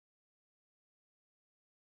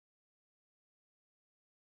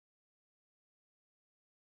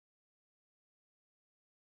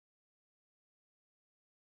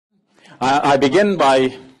I begin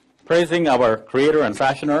by praising our Creator and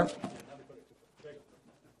Fashioner,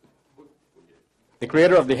 the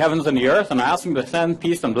Creator of the heavens and the earth, and I ask Him to send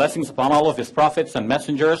peace and blessings upon all of His prophets and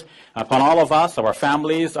messengers, upon all of us, our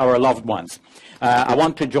families, our loved ones. I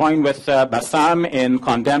want to join with Bassam in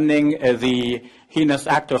condemning the heinous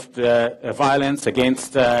act of violence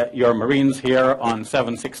against your Marines here on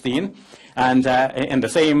 7/16. And in the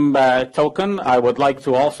same token, I would like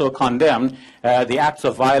to also condemn the acts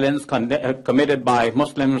of violence committed by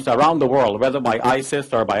Muslims around the world, whether by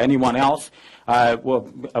ISIS or by anyone else.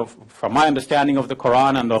 From my understanding of the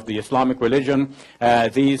Quran and of the Islamic religion,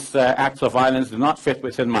 these acts of violence do not fit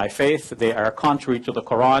within my faith. They are contrary to the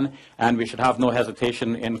Quran, and we should have no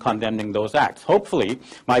hesitation in condemning those acts. Hopefully,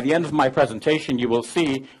 by the end of my presentation, you will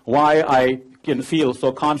see why I can feel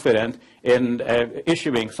so confident in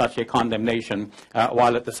issuing such a condemnation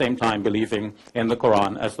while at the same time believing in the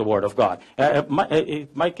Quran as the Word of God.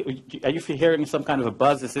 Mike, are you hearing some kind of a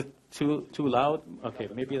buzz? Is it too loud? Okay,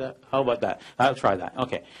 maybe that. How about that? I'll try that.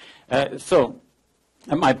 Okay. So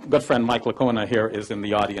my good friend Mike Lacona here is in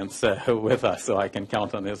the audience with us, so I can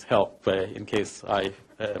count on his help in case I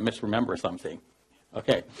misremember something.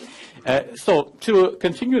 Okay. So to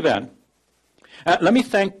continue then, let me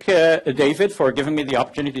thank David for giving me the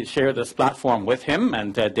opportunity to share this platform with him,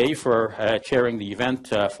 and Dave for chairing the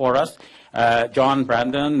event for us, John,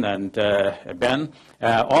 Brandon, and Ben,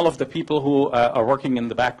 all of the people who are working in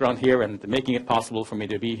the background here and making it possible for me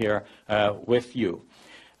to be here with you.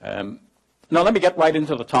 Now let me get right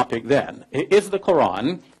into the topic then. Is the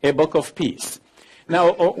Quran a book of peace?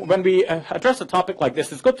 Now, when we address a topic like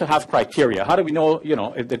this, it's good to have criteria. How do we know,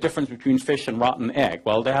 the difference between fish and rotten egg?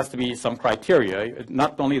 Well, there has to be some criteria.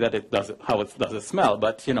 Not only that it does it, does it smell,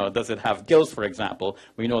 but, does it have gills, for example?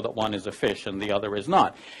 We know that one is a fish and the other is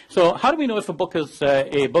not. So how do we know if a book is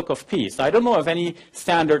a book of peace? I don't know of any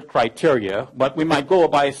standard criteria, but we might go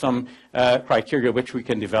by some criteria which we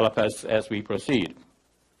can develop as we proceed.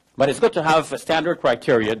 But it's good to have a standard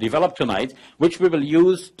criteria developed tonight, which we will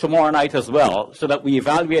use tomorrow night as well, so that we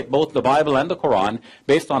evaluate both the Bible and the Quran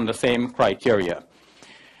based on the same criteria.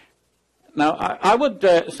 Now, I would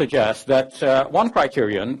suggest that one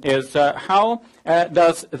criterion is how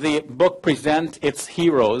does the book present its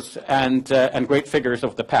heroes and great figures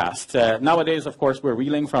of the past. Nowadays, of course, we're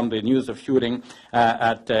reeling from the news of shooting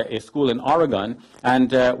at a school in Oregon,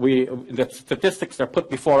 and the statistics are put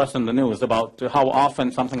before us in the news about how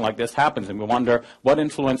often something like this happens, and we wonder what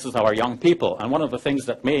influences our young people. And one of the things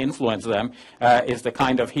that may influence them is the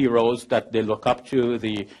kind of heroes that they look up to,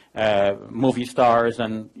 the movie stars,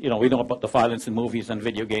 and we know about the violence in movies and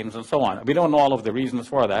video games and so on. We don't know all of the reasons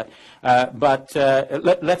for that, but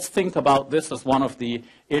let's think about this as one of the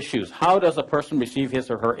issues. How does a person receive his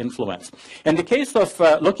or her influence? In the case of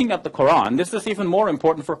looking at the Quran, this is even more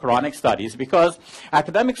important for Quranic studies, because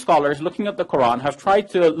academic scholars looking at the Quran have tried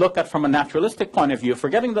to look at from a naturalistic point of view,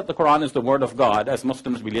 forgetting that the Quran is the Word of God, as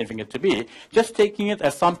Muslims believing it to be, just taking it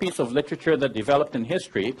as some piece of literature that developed in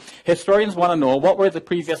history. Historians want to know what were the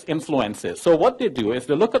previous influences. So what they do is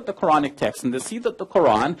they look at the Quranic text and they see that the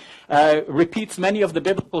Quran repeats many of the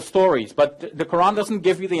biblical stories, but the Quran doesn't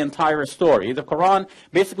give you the entire story. The Quran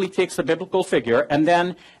basically takes a biblical figure and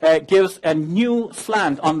then gives a new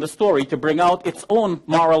slant on the story to bring out its own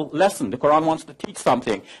moral lesson. The Quran wants to teach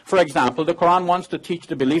something. For example, the Quran wants to teach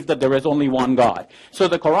the belief that there is only one God. So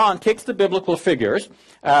the Quran takes the biblical figures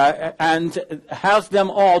and has them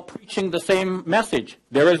all preaching the same message.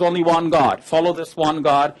 There is only one God. Follow this one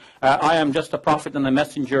God. I am just a prophet and a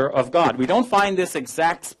messenger of God. We don't find this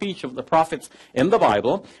exact speech of the prophets in the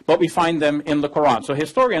Bible, but we find them in the Quran. So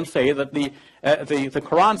historians say that the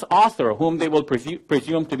Quran's author, whom they will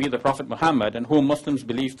presume to be the Prophet Muhammad, and whom Muslims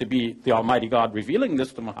believe to be the Almighty God revealing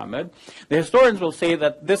this to Muhammad, the historians will say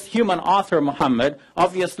that this human author, Muhammad,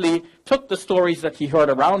 obviously took the stories that he heard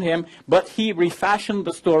around him, but he refashioned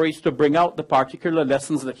the stories to bring out the particular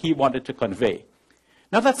lessons that he wanted to convey.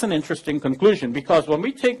 Now that's an interesting conclusion, because when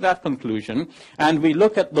we take that conclusion and we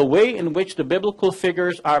look at the way in which the biblical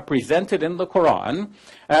figures are presented in the Quran,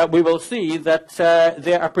 we will see that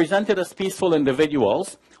they are presented as peaceful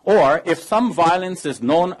individuals, or if some violence is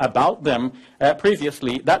known about them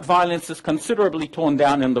previously, that violence is considerably toned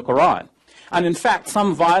down in the Quran. And in fact,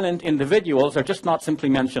 some violent individuals are just not simply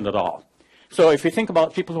mentioned at all. So if you think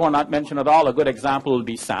about people who are not mentioned at all, a good example will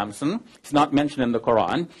be Samson. He's not mentioned in the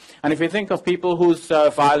Quran. And if you think of people whose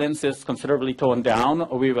violence is considerably toned down,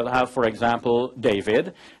 we will have, for example,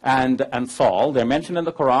 David and Saul. They're mentioned in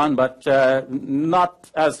the Quran, but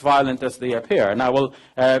not as violent as they appear. And I will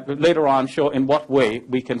later on show in what way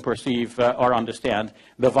we can perceive or understand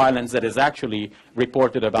the violence that is actually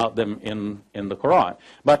reported about them in the Quran.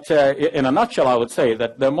 But in a nutshell, I would say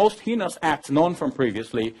that the most heinous acts known from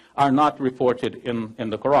previously are not reported in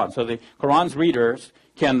the Quran. So the Quran's readers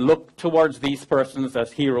can look towards these persons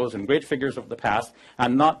as heroes and great figures of the past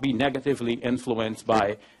and not be negatively influenced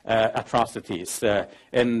by atrocities.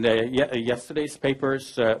 In yesterday's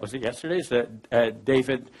papers, was it yesterday's?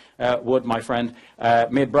 David Wood, my friend,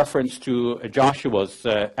 made reference to Joshua's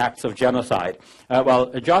acts of genocide.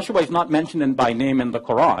 Well, Joshua is not mentioned by name in the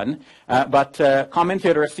Quran, but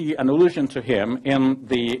commentators see an allusion to him in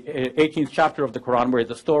the 18th chapter of the Quran, where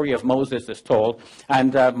the story of Moses is told,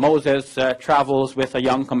 and Moses travels with a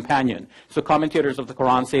young companion. So commentators of the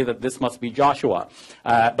Quran say that this must be Joshua,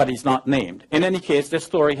 but he's not named. In any case, this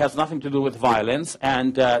story has nothing to do with violence,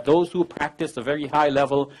 and those who practice a very high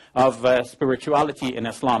level of spirituality in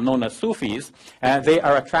Islam, known as Sufis, they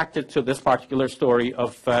are attracted to this particular story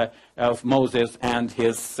of Moses and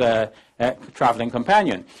his traveling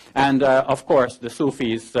companion. And of course, the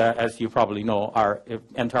Sufis, as you probably know, are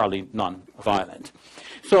entirely non-violent.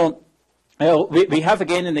 So we have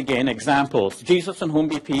again and again examples. Jesus, in whom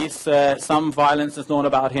be peace, some violence is known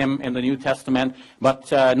about him in the New Testament,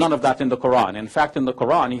 but none of that in the Quran. In fact, in the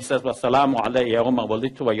Quran, he says, وَالسَّلَامُ عَلَيَّ يَوْمَ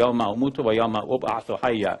وَلِدْتُ وَيَوْمَ أُمُوتُ وَيَوْمَ أُبْعَثُ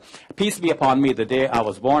حَيًّا. Peace be upon me the day I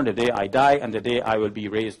was born, the day I die, and the day I will be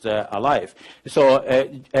raised alive. So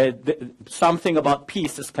something about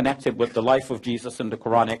peace is connected with the life of Jesus in the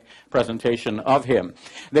Quranic presentation of him.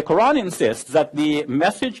 The Quran insists that the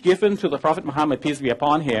message given to the Prophet Muhammad, peace be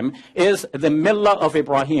upon him, is the millah of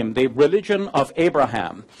Ibrahim, the religion of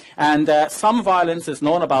Abraham. And some violence is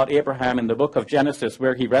known about Abraham in the book of Genesis,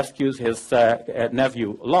 where he rescues his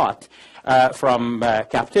nephew Lot from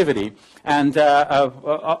captivity. And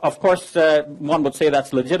of course, one would say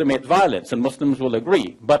that's legitimate violence, and Muslims will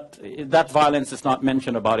agree. But that violence is not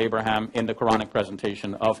mentioned about Abraham in the Quranic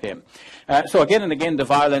presentation of him. So again and again, the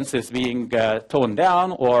violence is being toned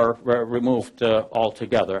down or removed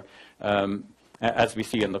altogether, as we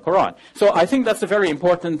see in the Quran. So I think that's a very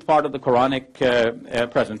important part of the Quranic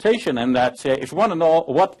presentation, and that if you want to know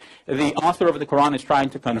what the author of the Quran is trying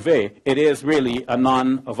to convey, it is really a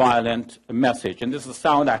non-violent message. And this is a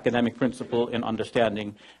sound academic principle in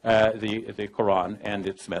understanding the Quran and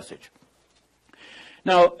its message.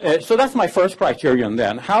 Now, so that's my first criterion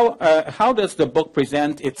then. How does the book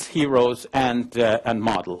present its heroes and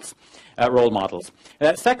models? Role models.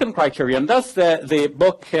 Second criterion, does the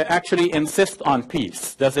book actually insist on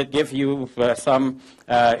peace? Does it give you some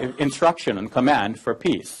instruction and command for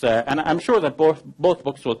peace? And I'm sure that both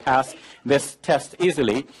books will pass this test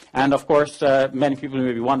easily. And of course, many people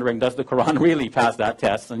may be wondering, does the Quran really pass that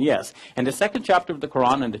test? And yes. In the second chapter of the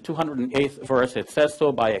Quran, in the 208th verse, it says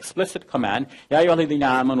so by explicit command, Ya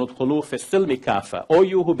ayyuhalladhina amanu udkhulu fis silmi kafa. O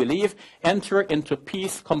you who believe, enter into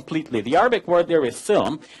peace completely. The Arabic word there is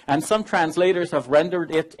silm, and some translators have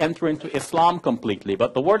rendered it enter into Islam completely.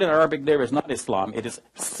 But the word in Arabic there is not Islam, it is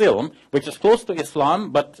silm, which is close to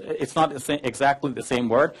Islam, but it's not exactly the same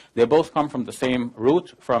word. They both come from the same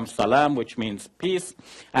root, from salam, which means peace,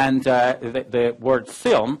 and the word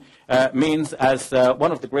silm means, as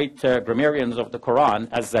one of the great grammarians of the Quran,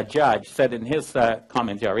 as Zajjaj said in his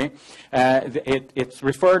commentary, it's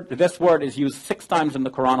referred, this word is used 6 times in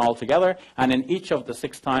the Quran altogether, and in each of the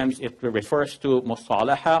 6 times it refers to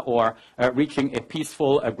musalaha, or reaching a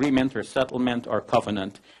peaceful agreement or settlement or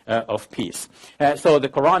covenant of peace. So the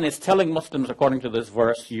Quran is telling Muslims, according to this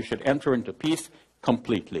verse, you should enter into peace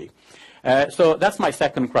completely. So that's my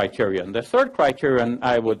second criterion. The third criterion,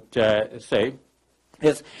 I would say,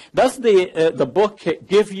 is, does the book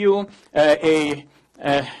give you a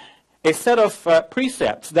set of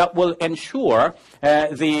precepts that will ensure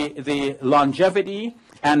the longevity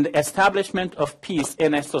and establishment of peace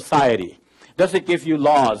in a society? Does it give you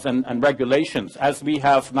laws and regulations, as we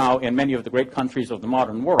have now in many of the great countries of the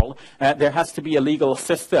modern world? There has to be a legal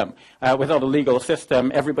system. Without a legal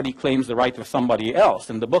system, everybody claims the right of somebody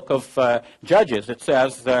else. In the book of Judges, it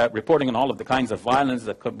says, reporting on all of the kinds of violence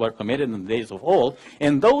that were committed in the days of old,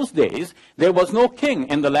 in those days, there was no king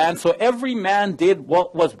in the land, so every man did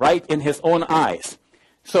what was right in his own eyes.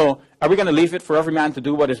 So Are we going to leave it for every man to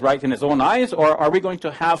do what is right in his own eyes, or are we going to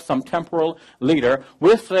have some temporal leader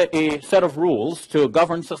with a set of rules to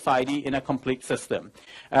govern society in a complete system?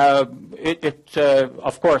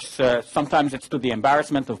 Of course, sometimes it's to the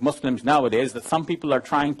embarrassment of Muslims nowadays that some people are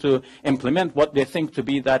trying to implement what they think to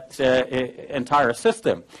be that entire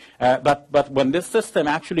system. But when this system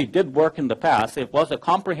actually did work in the past, it was a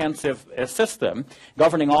comprehensive system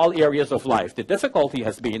governing all areas of life. The difficulty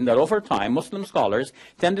has been that over time, Muslim scholars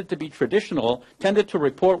tended to be traditional, tended to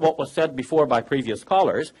report what was said before by previous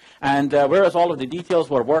scholars, and whereas all of the details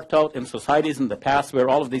were worked out in societies in the past where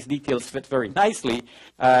all of these details fit very nicely,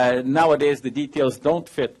 nowadays the details don't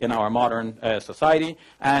fit in our modern society,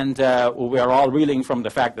 and we are all reeling from the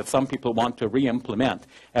fact that some people want to re-implement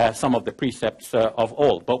some of the precepts of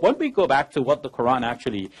old. But when we go back to what the Quran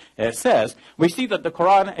actually says, we see that the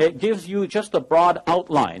Quran gives you just the broad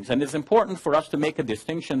outlines, and it's important for us to make a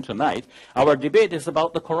distinction tonight. Our debate is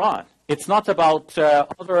about the Quran. It's not about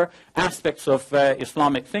other aspects of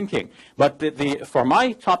Islamic thinking. But for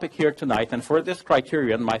my topic here tonight, and for this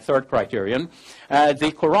criterion, my third criterion,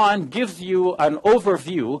 the Quran gives you an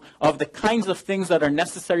overview of the kinds of things that are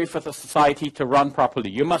necessary for the society to run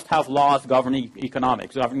properly. You must have laws governing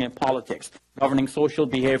economics, governing politics, governing social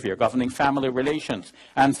behavior, governing family relations,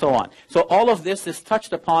 and so on. So all of this is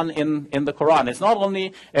touched upon in the Quran. It's not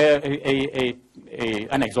only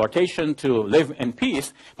an exhortation to live in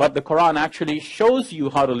peace, but the Quran actually shows you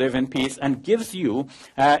how to live in peace and gives you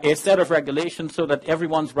a set of regulations so that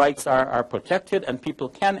everyone's rights are protected and people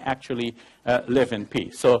can actually live in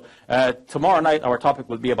peace. So tomorrow night our topic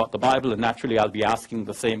will be about the Bible, and naturally I'll be asking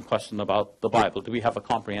the same question about the Bible. Do we have a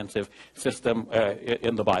comprehensive system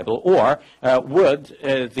in the Bible, or would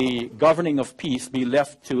the governing of peace be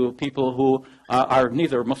left to people who are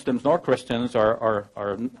neither Muslims nor Christians, or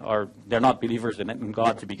they're not believers in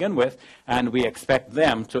God to begin with, and we expect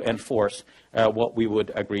them to enforce what we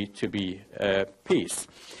would agree to be peace?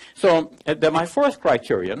 So my fourth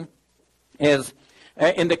criterion is,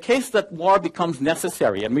 in the case that war becomes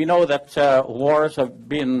necessary, and we know that wars have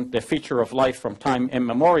been the feature of life from time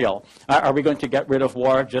immemorial, are we going to get rid of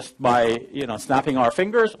war just by snapping our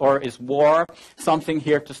fingers, or is war something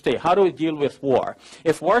here to stay? How do we deal with war?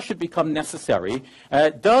 If war should become necessary,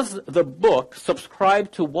 does the book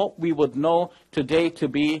subscribe to what we would know today to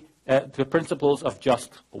be the principles of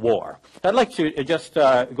just war? I'd like to just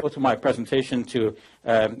go to my presentation to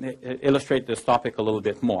illustrate this topic a little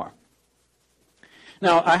bit more.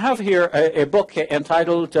 Now, I have here a book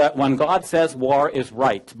entitled When God Says War is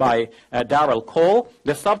Right by Darrell Cole.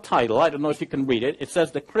 The subtitle, I don't know if you can read it, it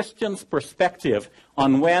says The Christian's Perspective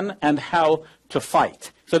on When and How to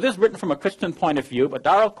Fight. So this is written from a Christian point of view, but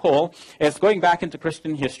Darrell Cole is going back into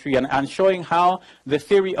Christian history and showing how the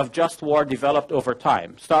theory of just war developed over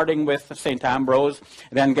time, starting with St. Ambrose,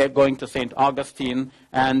 then going to St. Augustine,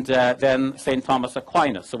 and then St. Thomas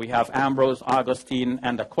Aquinas. So we have Ambrose, Augustine,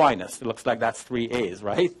 and Aquinas. It looks like that's 3 A's,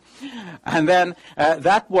 right? And then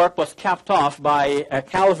that work was capped off by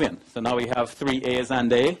Calvin. So now we have 3 A's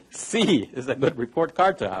and a C. Is a good report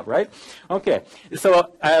card to have, right? Okay.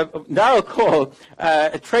 So Darrell Cole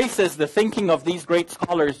traces the thinking of these great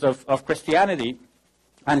scholars of Christianity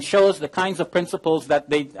and shows the kinds of principles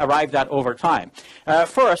that they arrived at over time.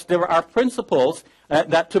 First, there are principles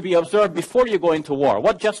that to be observed before you go into war.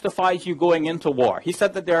 What justifies you going into war? He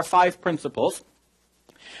said that there are 5 principles.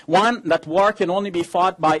 1, that war can only be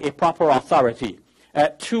fought by a proper authority.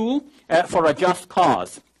 2, for a just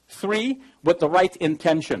cause. 3, with the right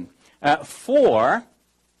intention. 4,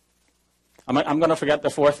 I'm going to forget the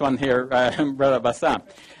 4th one here, Brother Bassam.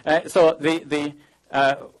 So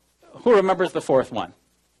who remembers the 4th one?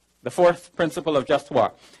 The 4th principle of just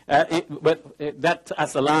war. That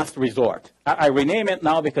as the last resort. I rename it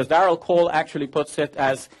now because Darrell Cole actually puts it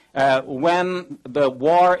as when the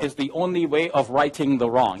war is the only way of righting the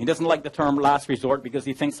wrong. He doesn't like the term last resort because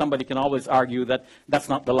he thinks somebody can always argue that that's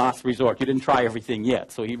not the last resort. You didn't try everything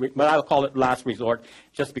yet. So but I'll call it last resort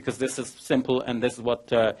just because this is simple and this is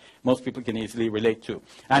what most people can easily relate to.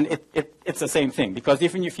 And it's the same thing, because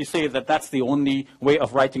even if you say that that's the only way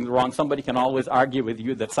of righting the wrong, somebody can always argue with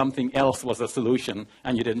you that something else was a solution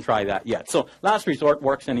and you didn't try that yet. So last resort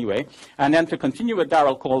works anyway. And then to continue with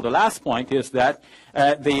Darrell Cole, the last point is that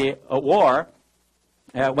the war,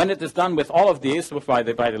 when it is done with all of these, by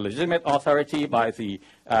the legitimate authority, by the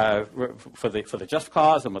for the just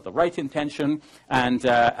cause and with the right intention, and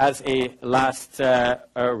as a last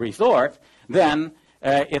resort, then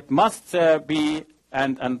it must be.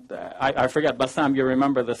 And I forget, Bassam, you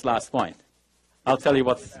remember this last point. I'll tell you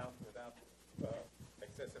what. Without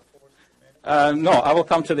excessive force. No, I will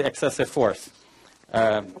come to the excessive force.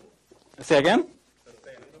 Say again.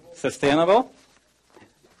 sustainable?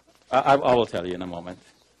 I will tell you in a moment,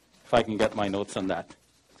 if I can get my notes on that.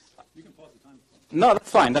 You can pause the time. No, that's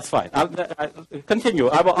fine. That's fine. I'll continue.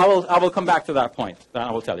 I will come back to that point. Then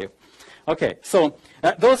I will tell you. Okay. So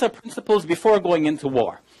those are principles before going into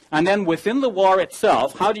war. And then within the war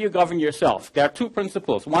itself, how do you govern yourself? There are two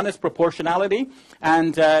principles. One is proportionality,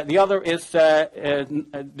 and the other is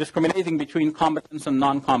discriminating between combatants and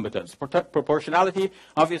non-combatants. Proportionality,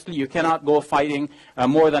 obviously, you cannot go fighting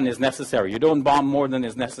more than is necessary. You don't bomb more than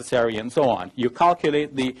is necessary, and so on. You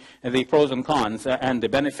calculate the pros and cons and the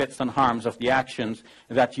benefits and harms of the actions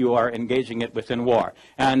that you are engaging it within war.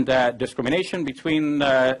 And discrimination between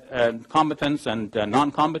combatants and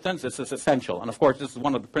non-combatants, this is essential. And of course, this is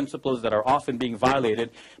one of the principles that are often being violated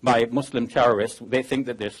by Muslim terrorists. They think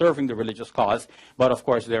that they're serving the religious cause, but of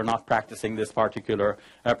course they're not practicing this particular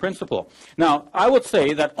principle. Now, I would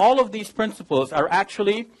say that all of these principles are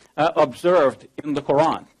actually observed in the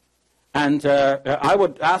Quran. And I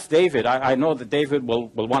would ask David, I know that David will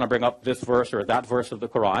want to bring up this verse or that verse of the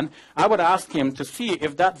Quran. I would ask him to see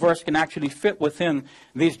if that verse can actually fit within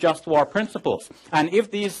these just war principles. And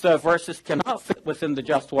if these verses cannot fit within the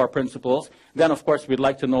just war principles, then of course we'd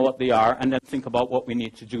like to know what they are and then think about what we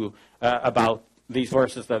need to do about these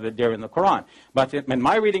verses that are there in the Quran. But in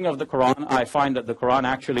my reading of the Quran, I find that the Quran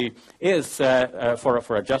actually is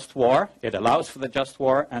for a just war. It allows for the just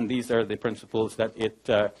war, and these are the principles that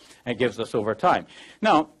it gives us over time.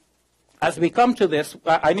 Now, as we come to this,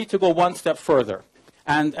 I need to go one step further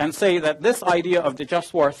and say that this idea of the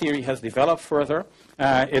just war theory has developed further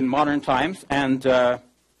in modern times. And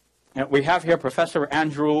we have here Professor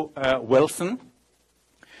Andrew Wilson,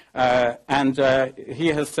 and he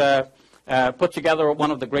has put together one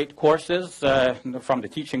of the great courses from the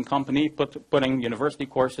teaching company, putting university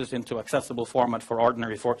courses into accessible format for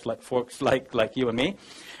ordinary folks like you and me.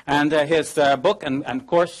 And his book and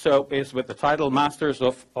course is with the title Masters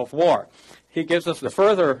of War. He gives us the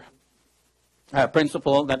further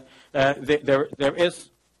principle that there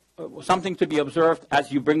is something to be observed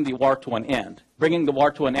as you bring the war to an end. Bringing the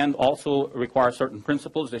war to an end also requires certain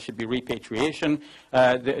principles. There should be repatriation.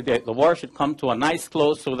 The war should come to a nice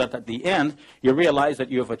close so that at the end you realize that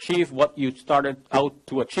you have achieved what you started out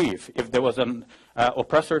to achieve. If there was an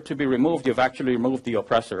oppressor to be removed, you've actually removed the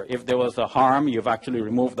oppressor. If there was a harm, you've actually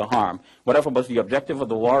removed the harm. Whatever was the objective of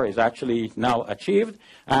the war is actually now achieved.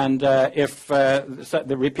 And if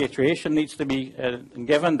the repatriation needs to be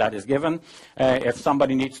given, that is given. If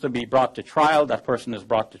somebody needs to be brought to trial, that person is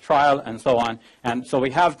brought to trial, and so on. And so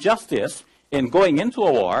we have justice in going into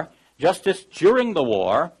a war, justice during the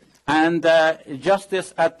war, and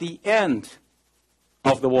justice at the end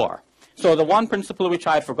of the war. So the one principle which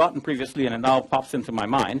I had forgotten previously, and it now pops into my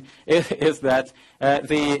mind, is that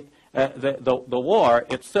the war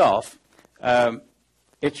itself,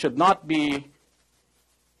 it should not be.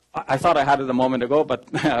 I thought I had it a moment ago, but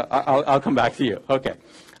I'll come back to you. Okay.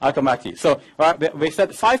 I'll come back to you. So we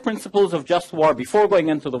said 5 principles of just war before going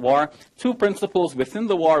into the war, 2 principles within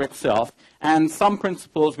the war itself, and some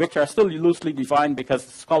principles which are still loosely defined because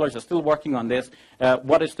scholars are still working on this,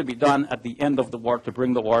 what is to be done at the end of the war to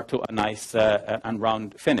bring the war to a nice and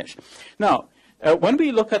round finish. Now, when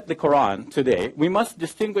we look at the Quran today, we must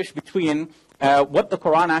distinguish between what the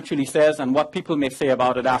Quran actually says and what people may say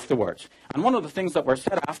about it afterwards. And one of the things that were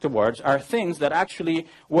said afterwards are things that actually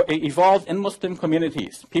evolved in Muslim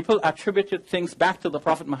communities. People attributed things back to the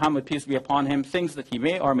Prophet Muhammad, peace be upon him, things that he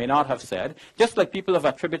may or may not have said, just like people have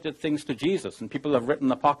attributed things to Jesus, and people have written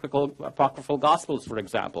apocryphal Gospels, for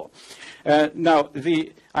example. Now,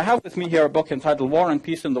 I have with me here a book entitled War and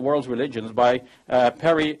Peace in the World's Religions by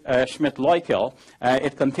Perry Schmidt-Leukel.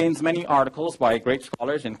 It contains many articles by great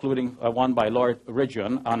scholars, including one by Lloyd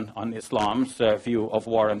Ridgeon on Islam's view of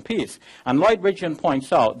war and peace. And Lloyd Ridgeon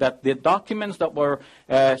points out that the documents that were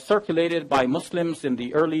circulated by Muslims in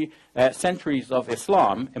the early centuries of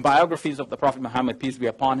Islam, and biographies of the Prophet Muhammad, peace be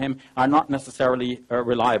upon him, are not necessarily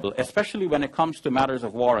reliable, especially when it comes to matters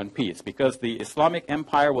of war and peace, because the Islamic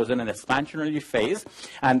Empire was in an expansionary phase,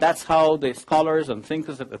 and that's how the scholars and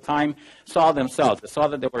thinkers at the time saw themselves. They saw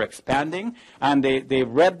that they were expanding, and they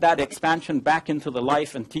read that expansion back into the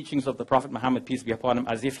life and teachings of the Prophet Muhammad, peace be upon him,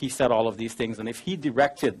 as if he said all of these things, and if he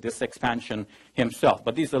directed this expansion himself.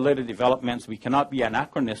 But these are later developments. We cannot be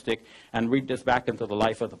anachronistic and read this back into the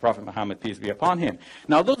life of the Prophet Muhammad, peace be upon him.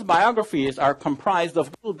 Now, those biographies are comprised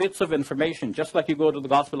of little bits of information. Just like you go to the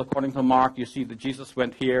Gospel according to Mark, you see that Jesus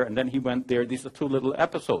went here and then he went there. These are 2 little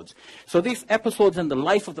episodes. So these episodes in the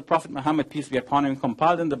life of the Prophet Muhammad, peace be upon him,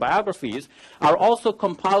 compiled in the biographies, are also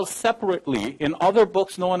compiled separately in other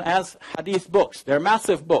books known as hadith books. They're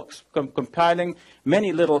massive books compiling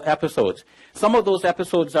many little episodes. Some of those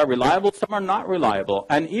episodes are reliable, some are not reliable.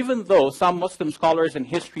 And even though some Muslim scholars in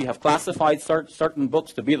history have classified certain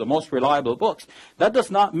books to be the most reliable books, that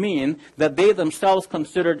does not mean that they themselves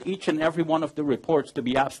considered each and every one of the reports to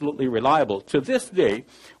be absolutely reliable. To this day,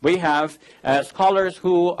 we have scholars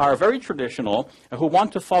who are very traditional, who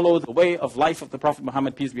want to follow the way of life of the Prophet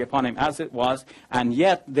Muhammad, peace be upon him, as it was, and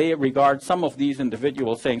yet they regard some of these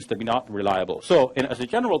individual sayings to be not reliable. So, as a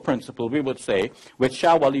general principle, we would say, with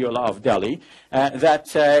Shah Waliullah of Delhi, that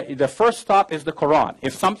the first stop is the Quran.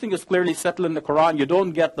 If something is clearly settled in the Quran, you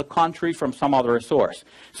don't get the contrary from some other source.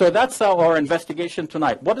 So that's our investigation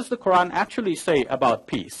tonight. What does the Quran actually say about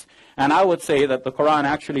peace? And I would say that the Quran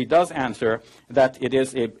actually does answer that it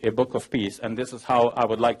is a book of peace, and this is how I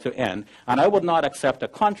would like to end. And I would not accept a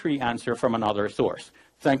contrary answer from another source.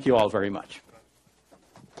 Thank you all very much.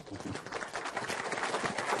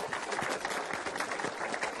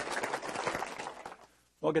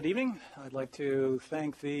 Well, good evening. I'd like to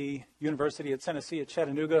thank the University of Tennessee at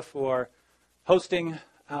Chattanooga for hosting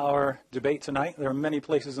our debate tonight. There are many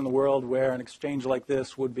places in the world where an exchange like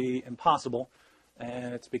this would be impossible,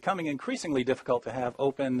 and it's becoming increasingly difficult to have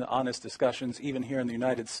open, honest discussions, even here in the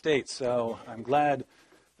United States. So I'm glad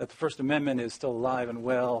that the First Amendment is still alive and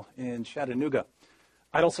well in Chattanooga.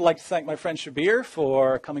 I'd also like to thank my friend Shabir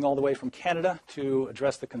for coming all the way from Canada to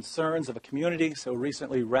address the concerns of a community so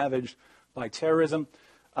recently ravaged by terrorism.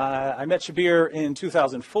 I met Shabir in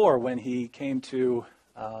 2004 when he came to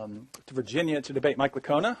Virginia to debate Mike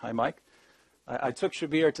Licona. Hi, Mike. I took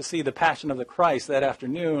Shabir to see The Passion of the Christ that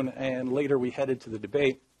afternoon, and later we headed to the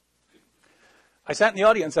debate. I sat in the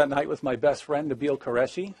audience that night with my best friend, Nabil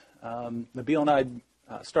Qureshi. Nabil and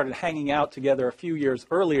I started hanging out together a few years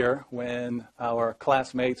earlier when our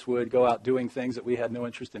classmates would go out doing things that we had no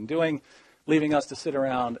interest in doing, leaving us to sit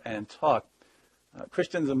around and talk.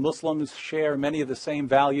 Christians and Muslims share many of the same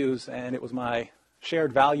values, and it was my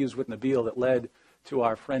shared values with Nabil that led to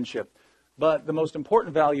our friendship. But the most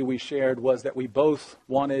important value we shared was that we both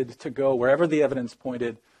wanted to go wherever the evidence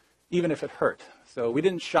pointed, even if it hurt. So we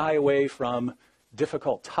didn't shy away from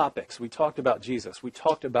difficult topics. We talked about Jesus. We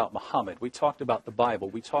talked about Muhammad. We talked about the Bible.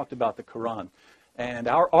 We talked about the Quran. And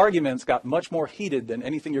our arguments got much more heated than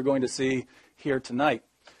anything you're going to see here tonight.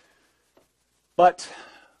 But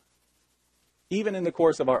even in the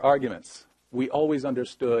course of our arguments, we always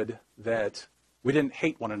understood that we didn't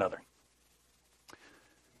hate one another.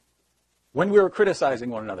 When we were criticizing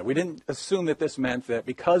one another, we didn't assume that this meant that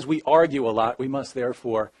because we argue a lot, we must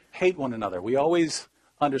therefore hate one another. We always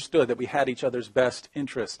understood that we had each other's best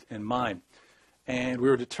interest in mind. And we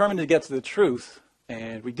were determined to get to the truth,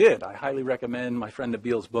 and we did. I highly recommend my friend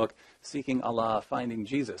Nabil's book, Seeking Allah, Finding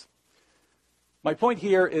Jesus. My point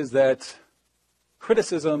here is that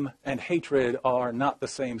criticism and hatred are not the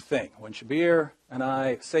same thing. When Shabir and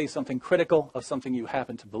I say something critical of something you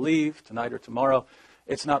happen to believe tonight or tomorrow,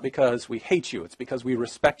 it's not because we hate you. It's because we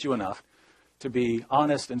respect you enough to be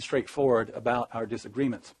honest and straightforward about our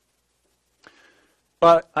disagreements.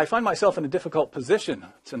 But I find myself in a difficult position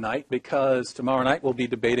tonight because tomorrow night we'll be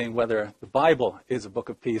debating whether the Bible is a book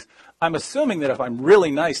of peace. I'm assuming that if I'm really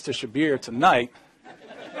nice to Shabir tonight,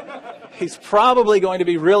 he's probably going to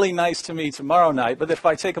be really nice to me tomorrow night, but if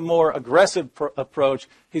I take a more aggressive approach,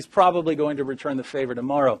 he's probably going to return the favor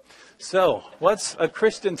tomorrow. So, what's a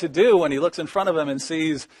Christian to do when he looks in front of him and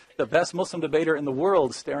sees the best Muslim debater in the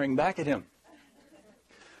world staring back at him?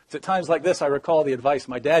 It's at times like this I recall the advice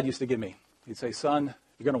my dad used to give me. He'd say, son,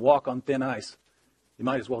 you're going to walk on thin ice. You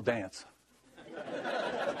might as well dance.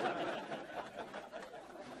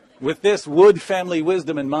 With this Wood family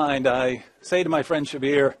wisdom in mind, I say to my friend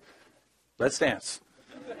Shabir, let's dance.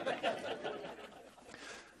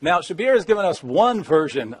 Now, Shabir has given us one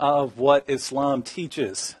version of what Islam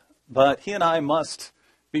teaches, but he and I must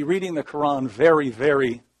be reading the Quran very,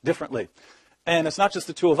 very differently. And it's not just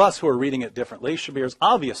the two of us who are reading it differently. Shabir's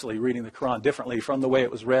obviously reading the Quran differently from the way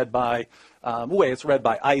it was read by,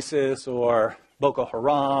 ISIS or Boko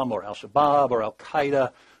Haram or Al-Shabaab or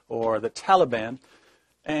Al-Qaeda or the Taliban.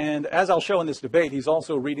 And as I'll show in this debate, he's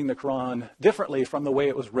also reading the Quran differently from the way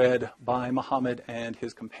it was read by Muhammad and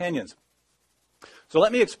his companions. So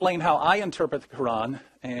let me explain how I interpret the Quran,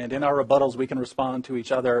 and in our rebuttals we can respond to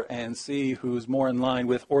each other and see who's more in line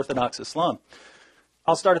with Orthodox Islam.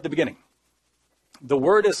 I'll start at the beginning. The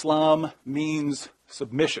word Islam means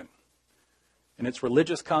submission. In its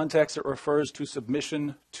religious context, it refers to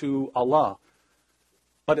submission to Allah.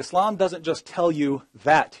 But Islam doesn't just tell you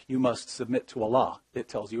that you must submit to Allah. It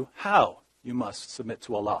tells you how you must submit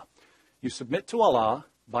to Allah. You submit to Allah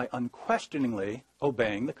by unquestioningly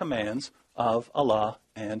obeying the commands of Allah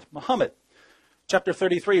and Muhammad. Chapter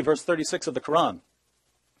 33, verse 36 of the Quran.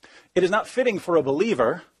 It is not fitting for a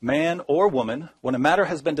believer, man or woman, when a matter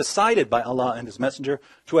has been decided by Allah and His Messenger,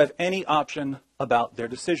 to have any option about their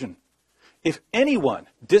decision. If anyone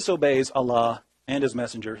disobeys Allah and His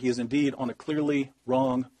Messenger, he is indeed on a clearly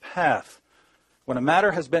wrong path. When a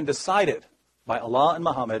matter has been decided by Allah and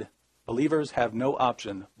Muhammad, believers have no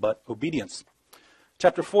option but obedience.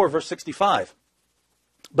 Chapter 4, verse 65.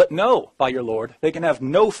 But know, by your Lord, they can have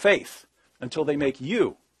no faith until they make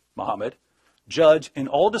you, Muhammad, judge in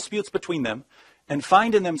all disputes between them, and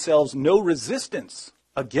find in themselves no resistance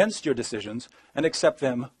against your decisions, and accept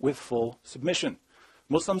them with full submission.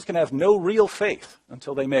 Muslims can have no real faith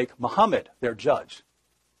until they make Muhammad their judge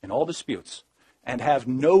in all disputes, and have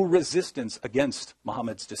no resistance against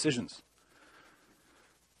Muhammad's decisions.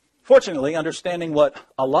 Fortunately, understanding what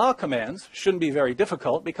Allah commands shouldn't be very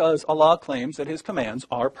difficult, because Allah claims that His commands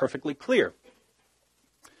are perfectly clear.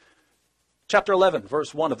 Chapter 11,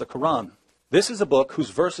 verse 1 of the Quran. This is a book whose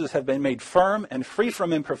verses have been made firm and free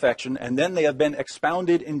from imperfection, and then they have been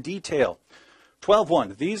expounded in detail.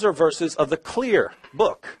 12:1. These are verses of the clear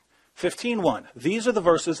book. 15:1. These are the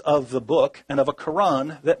verses of the book and of a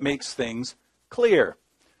Quran that makes things clear.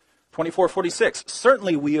 24:46.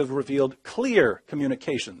 Certainly we have revealed clear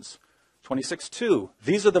communications. 26:2.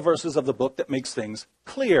 These are the verses of the book that makes things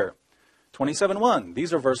clear. 27:1.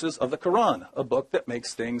 These are verses of the Quran, a book that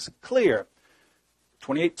makes things clear.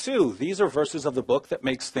 28:2. These are verses of the book that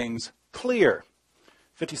makes things clear.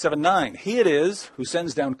 57:9. He it is who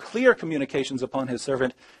sends down clear communications upon His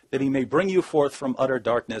servant, that He may bring you forth from utter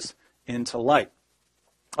darkness into light.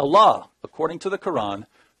 Allah, according to the Quran,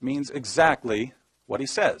 means exactly what He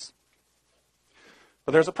says.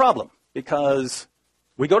 But there's a problem, because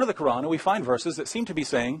we go to the Quran and we find verses that seem to be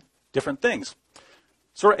saying different things.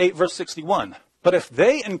 Surah 8, verse 61. But if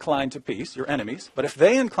they incline to peace, your enemies, but if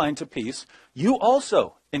they incline to peace, you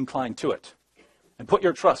also incline to it, and put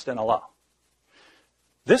your trust in Allah.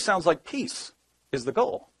 This sounds like peace is the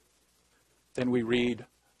goal. Then we read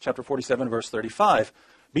chapter 47, verse 35.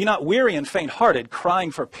 Be not weary and faint-hearted, crying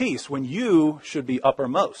for peace, when you should be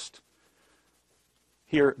uppermost.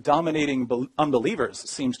 Here, dominating unbelievers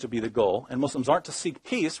seems to be the goal, and Muslims aren't to seek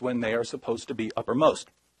peace when they are supposed to be uppermost.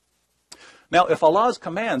 Now, if Allah's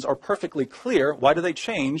commands are perfectly clear, why do they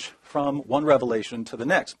change from one revelation to the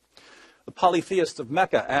next? The polytheists of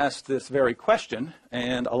Mecca asked this very question,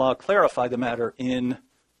 and Allah clarified the matter in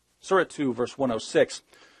Surah 2, verse 106.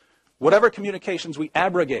 Whatever communications we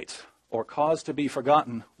abrogate or cause to be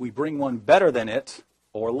forgotten, we bring one better than it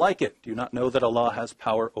or like it. Do you not know that Allah has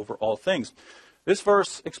power over all things? This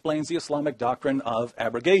verse explains the Islamic doctrine of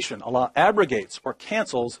abrogation. Allah abrogates or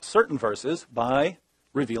cancels certain verses by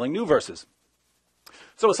revealing new verses.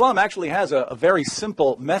 So Islam actually has a very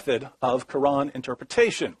simple method of Quran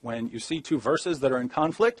interpretation. When you see two verses that are in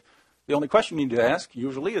conflict, the only question you need to ask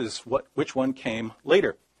usually is which one came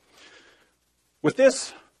later. With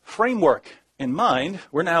this framework in mind,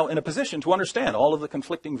 we're now in a position to understand all of the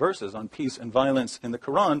conflicting verses on peace and violence in the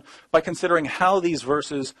Quran by considering how these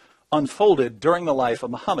verses unfolded during the life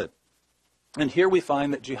of Muhammad. And here we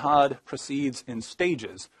find that jihad proceeds in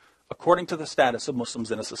stages, according to the status of Muslims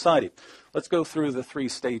in a society. Let's go through the three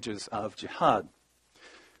stages of jihad.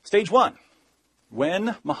 Stage 1.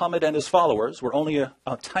 When Muhammad and his followers were only a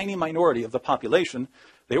tiny minority of the population,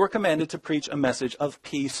 they were commanded to preach a message of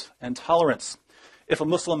peace and tolerance. If a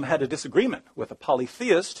Muslim had a disagreement with a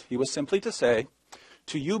polytheist, he was simply to say,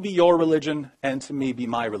 to you be your religion, and to me be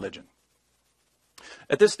my religion.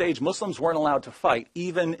 At this stage, Muslims weren't allowed to fight,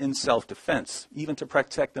 even in self-defense, even to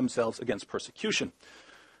protect themselves against persecution.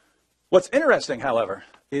 What's interesting, however,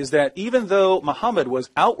 is that even though Muhammad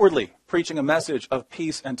was outwardly preaching a message of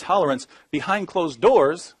peace and tolerance, behind closed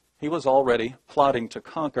doors, he was already plotting to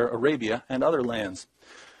conquer Arabia and other lands.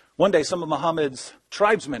 One day, some of Muhammad's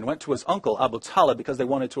tribesmen went to his uncle, Abu Talib, because they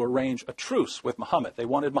wanted to arrange a truce with Muhammad. They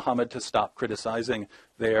wanted Muhammad to stop criticizing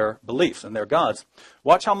their beliefs and their gods.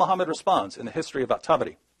 Watch how Muhammad responds in the history of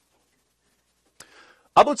At-Tabari.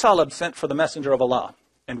 Abu Talib sent for the messenger of Allah.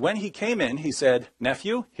 And when he came in, he said,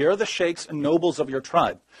 Nephew, here are the sheikhs and nobles of your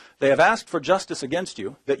tribe. They have asked for justice against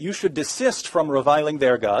you, that you should desist from reviling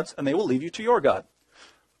their gods, and they will leave you to your God.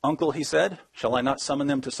 Uncle, he said, shall I not summon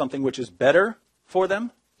them to something which is better for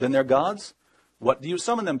them than their gods? What do you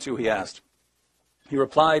summon them to, he asked. He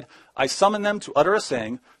replied, I summon them to utter a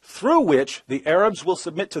saying, through which the Arabs will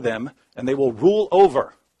submit to them, and they will rule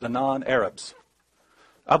over the non-Arabs.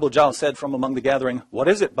 Abu Jahl said from among the gathering, what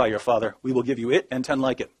is it, by your father? We will give you it and 10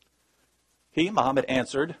 like it. He, Muhammad,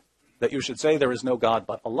 answered that you should say there is no God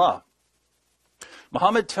but Allah.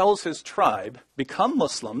 Muhammad tells his tribe, become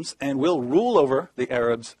Muslims and will rule over the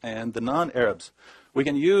Arabs and the non-Arabs. We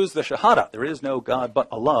can use the Shahada, there is no God but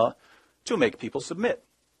Allah, to make people submit.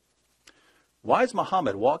 Why is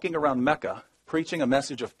Muhammad walking around Mecca preaching a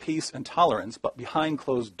message of peace and tolerance, but behind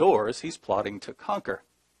closed doors he's plotting to conquer?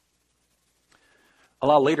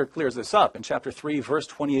 Allah later clears this up in chapter 3, verse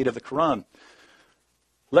 28 of the Quran.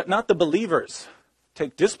 Let not the believers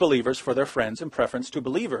take disbelievers for their friends in preference to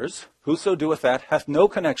believers. Whoso doeth that hath no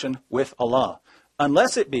connection with Allah,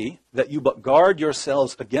 unless it be that you but guard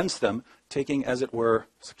yourselves against them, taking as it were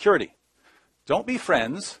security. Don't be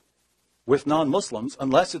friends with non-Muslims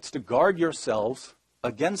unless it's to guard yourselves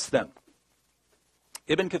against them.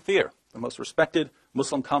 Ibn Kathir, the most respected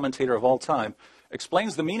Muslim commentator of all time,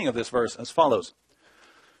 explains the meaning of this verse as follows.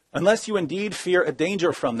 Unless you indeed fear a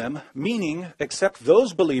danger from them, meaning except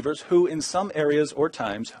those believers who in some areas or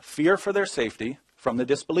times fear for their safety from the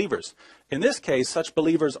disbelievers. In this case, such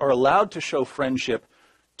believers are allowed to show friendship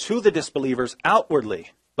to the disbelievers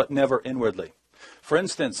outwardly, but never inwardly. For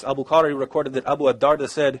instance, Abu Qari recorded that Abu ad-Darda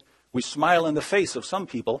said, we smile in the face of some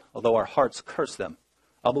people, although our hearts curse them.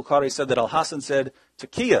 Abu Qari said that Al-Hasan said,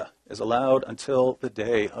 taqiyya is allowed until the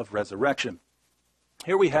day of resurrection.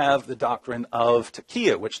 Here we have the doctrine of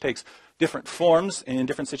taqiyya, which takes different forms in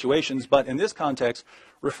different situations, but in this context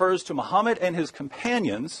refers to Muhammad and his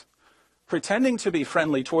companions pretending to be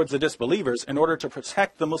friendly towards the disbelievers in order to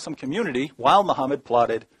protect the Muslim community while Muhammad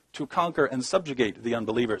plotted to conquer and subjugate the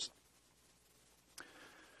unbelievers.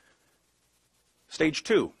 Stage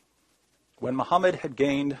 2, when Muhammad had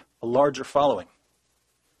gained a larger following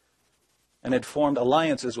and had formed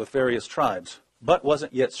alliances with various tribes, but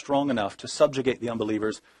wasn't yet strong enough to subjugate the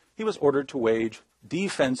unbelievers, he was ordered to wage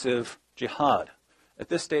defensive jihad. At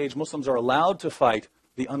this stage, Muslims are allowed to fight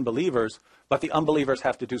the unbelievers, but the unbelievers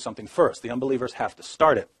have to do something first. The unbelievers have to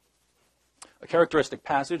start it. A characteristic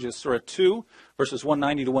passage is Surah 2, verses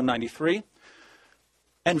 190 to 193.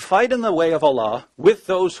 And fight in the way of Allah with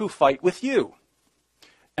those who fight with you.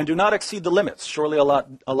 And do not exceed the limits. Surely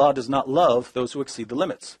Allah does not love those who exceed the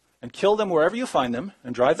limits. And kill them wherever you find them,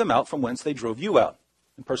 and drive them out from whence they drove you out.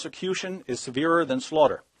 And persecution is severer than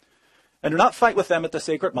slaughter. And do not fight with them at the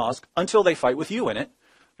sacred mosque until they fight with you in it.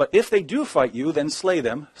 But if they do fight you, then slay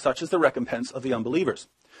them, such is the recompense of the unbelievers.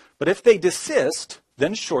 But if they desist,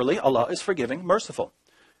 then surely Allah is forgiving, merciful.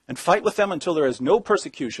 And fight with them until there is no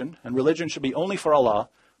persecution, and religion should be only for Allah.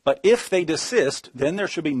 But if they desist, then there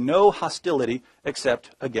should be no hostility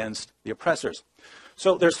except against the oppressors.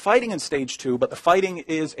 So there's fighting in stage 2, but the fighting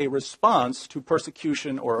is a response to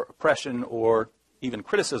persecution or oppression or even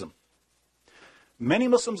criticism. Many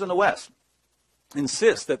Muslims in the West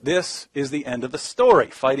insist that this is the end of the story.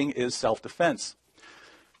 Fighting is self-defense.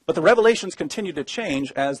 But the revelations continued to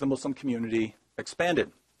change as the Muslim community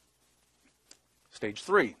expanded. Stage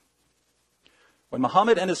 3. When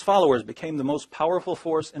Muhammad and his followers became the most powerful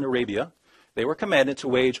force in Arabia, they were commanded to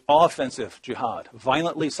wage offensive jihad,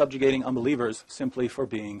 violently subjugating unbelievers simply for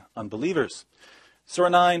being unbelievers. Surah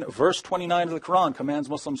 9, verse 29 of the Quran commands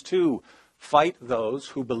Muslims to fight those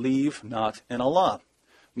who believe not in Allah.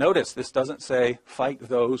 Notice, this doesn't say fight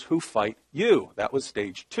those who fight you. That was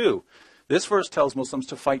stage 2. This verse tells Muslims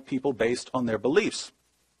to fight people based on their beliefs.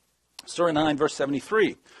 Surah 9, verse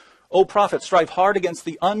 73. O Prophet, strive hard against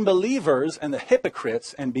the unbelievers and the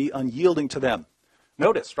hypocrites and be unyielding to them.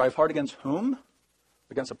 Notice, strive hard against whom?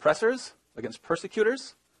 Against oppressors? Against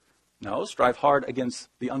persecutors? No, strive hard against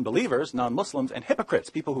the unbelievers, non-Muslims, and hypocrites,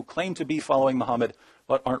 people who claim to be following Muhammad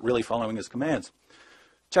but aren't really following his commands.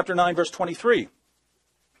 Chapter 9, verse 23.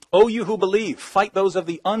 O you who believe, fight those of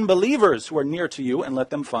the unbelievers who are near to you and let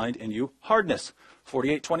them find in you hardness.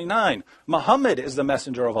 48:29. Muhammad is the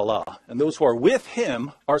messenger of Allah, and those who are with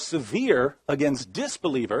him are severe against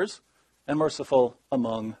disbelievers and merciful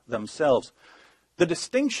among themselves. The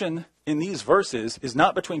distinction in these verses is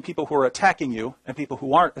not between people who are attacking you and people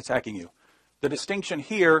who aren't attacking you. The distinction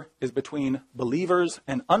here is between believers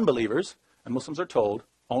and unbelievers, and Muslims are told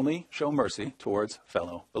only show mercy towards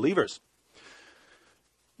fellow believers.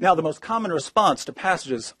 Now, the most common response to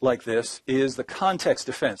passages like this is the context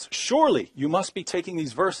defense. Surely you must be taking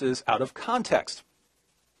these verses out of context.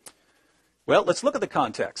 Well, let's look at the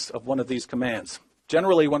context of one of these commands.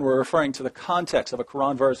 Generally, when we're referring to the context of a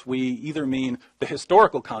Quran verse, we either mean the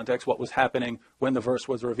historical context, what was happening when the verse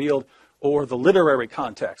was revealed, or the literary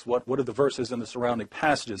context, what do the verses and the surrounding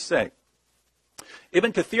passages say.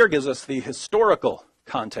 Ibn Kathir gives us the historical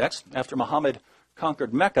context. After Muhammad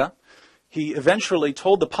conquered Mecca, he eventually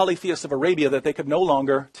told the polytheists of Arabia that they could no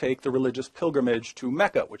longer take the religious pilgrimage to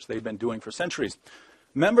Mecca, which they'd been doing for centuries.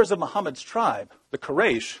 Members of Muhammad's tribe, the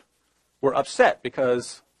Quraysh, were upset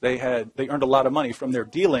because They earned a lot of money from their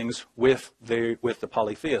dealings with the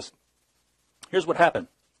polytheists. Here's what happened.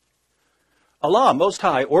 Allah, Most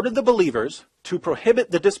High, ordered the believers to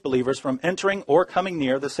prohibit the disbelievers from entering or coming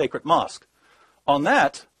near the sacred mosque. On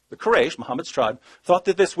that, the Quraysh, Muhammad's tribe, thought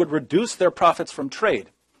that this would reduce their profits from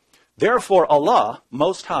trade. Therefore, Allah,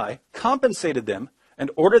 Most High, compensated them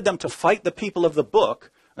and ordered them to fight the people of the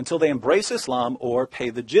book until they embrace Islam or pay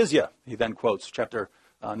the jizya. He then quotes chapter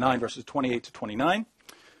 9, verses 28 to 29.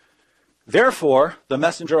 Therefore, the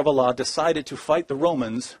Messenger of Allah decided to fight the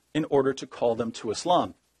Romans in order to call them to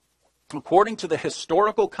Islam. According to the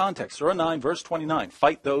historical context, Surah 9, verse 29,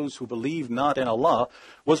 fight those who believe not in Allah,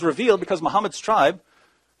 was revealed because Muhammad's tribe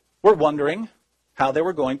were wondering how they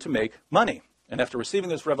were going to make money. And after receiving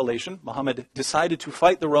this revelation, Muhammad decided to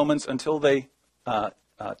fight the Romans until to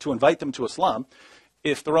invite them to Islam.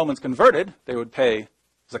 If the Romans converted, they would pay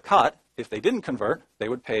zakat. If they didn't convert, they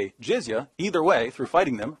would pay jizya. Either way, through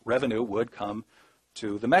fighting them, revenue would come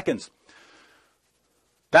to the Meccans.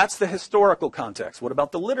 That's the historical context. What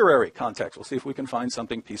about the literary context? We'll see if we can find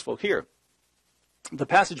something peaceful here. The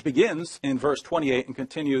passage begins in verse 28 and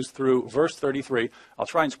continues through verse 33. I'll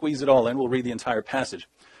try and squeeze it all in. We'll read the entire passage.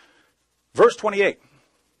 Verse 28.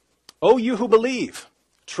 O you who believe,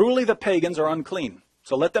 truly the pagans are unclean.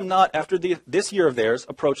 So let them not, after this year of theirs,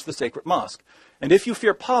 approach the sacred mosque. And if you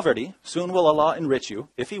fear poverty, soon will Allah enrich you,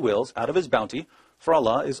 if He wills, out of His bounty, for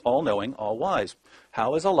Allah is all-knowing, all-wise.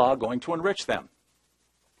 How is Allah going to enrich them?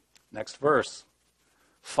 Next verse.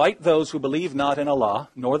 Fight those who believe not in Allah,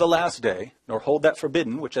 nor the last day, nor hold that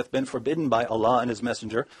forbidden, which hath been forbidden by Allah and His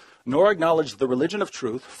Messenger, nor acknowledge the religion of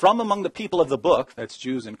truth from among the people of the book, that's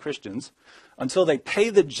Jews and Christians, until they pay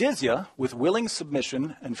the jizya with willing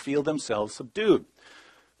submission and feel themselves subdued.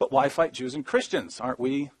 But why fight Jews and Christians? Aren't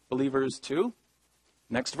we believers too?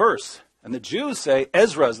 Next verse. And the Jews say,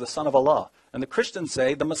 Ezra is the son of Allah. And the Christians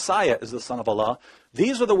say, the Messiah is the son of Allah.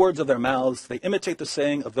 These are the words of their mouths. They imitate the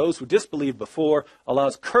saying of those who disbelieved before.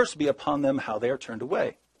 Allah's curse be upon them, how they are turned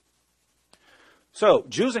away. So,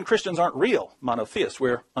 Jews and Christians aren't real monotheists.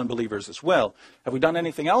 We're unbelievers as well. Have we done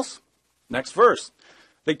anything else? Next verse.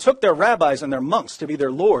 They took their rabbis and their monks to be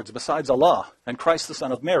their lords besides Allah and Christ the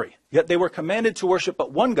Son of Mary. Yet they were commanded to worship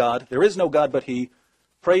but one God. There is no God but He.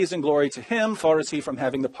 Praise and glory to Him, far is He from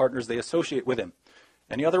having the partners they associate with Him.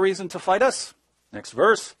 Any other reason to fight us? Next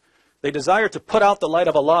verse. They desire to put out the light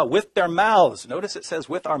of Allah with their mouths. Notice it says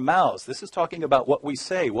with our mouths. This is talking about what we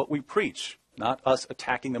say, what we preach, not us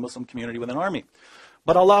attacking the Muslim community with an army.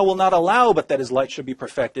 But Allah will not allow but that His light should be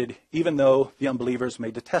perfected, even though the unbelievers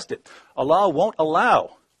may detest it. Allah won't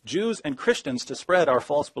allow Jews and Christians to spread our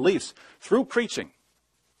false beliefs through preaching.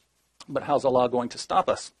 But how's Allah going to stop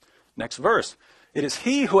us? Next verse. It is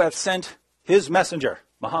He who hath sent His messenger,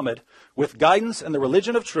 Muhammad, with guidance and the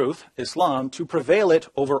religion of truth, Islam, to prevail it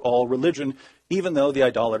over all religion, even though the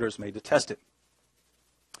idolaters may detest it.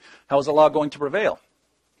 How is Allah going to prevail?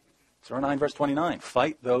 Surah 9, verse 29.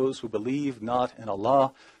 Fight those who believe not in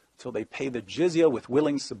Allah till they pay the jizya with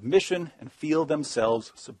willing submission and feel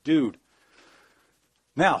themselves subdued.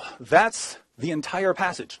 Now, that's the entire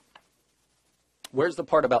passage. Where's the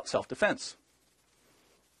part about self-defense?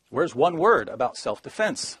 Where's one word about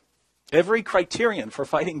self-defense? Every criterion for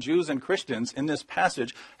fighting Jews and Christians in this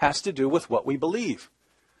passage has to do with what we believe.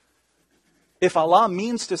 If Allah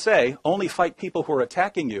means to say, only fight people who are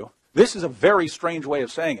attacking you, this is a very strange way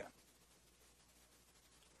of saying it.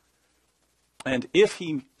 And if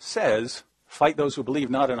He says, fight those who believe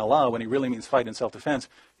not in Allah, when He really means fight in self-defense,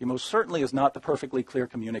 He most certainly is not the perfectly clear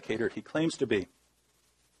communicator He claims to be.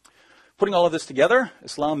 Putting all of this together,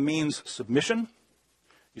 Islam means submission.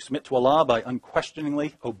 You submit to Allah by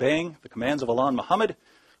unquestioningly obeying the commands of Allah and Muhammad.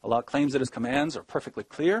 Allah claims that His commands are perfectly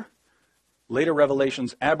clear. Later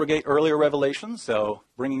revelations abrogate earlier revelations, so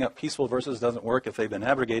bringing up peaceful verses doesn't work if they've been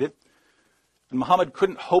abrogated. And Muhammad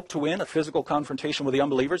couldn't hope to win a physical confrontation with the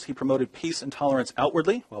unbelievers. He promoted peace and tolerance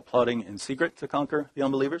outwardly while plotting in secret to conquer the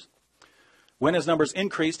unbelievers. When his numbers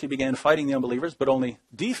increased, he began fighting the unbelievers, but only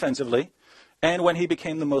defensively. And when he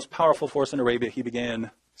became the most powerful force in Arabia, he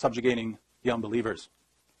began subjugating the unbelievers.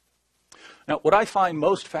 Now, what I find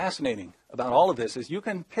most fascinating about all of this is you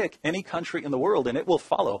can pick any country in the world and it will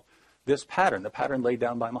follow this pattern, the pattern laid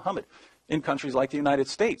down by Muhammad. In countries like the United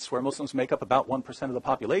States, where Muslims make up about 1% of the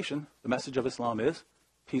population, the message of Islam is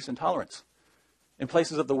peace and tolerance. In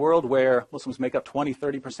places of the world where Muslims make up 20,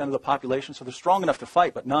 30% of the population, so they're strong enough to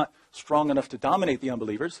fight, but not strong enough to dominate the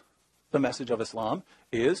unbelievers, the message of Islam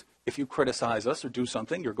is if you criticize us or do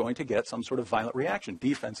something, you're going to get some sort of violent reaction,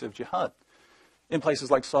 defensive jihad. In places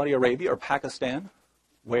like Saudi Arabia or Pakistan,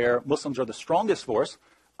 where Muslims are the strongest force,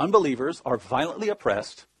 unbelievers are violently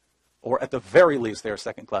oppressed or at the very least, they are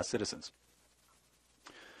second-class citizens.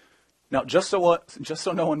 Now, just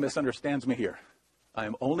so no one misunderstands me here, I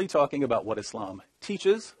am only talking about what Islam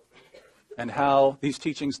teaches and how these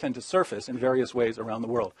teachings tend to surface in various ways around the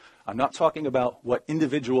world. I'm not talking about what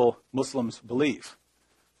individual Muslims believe.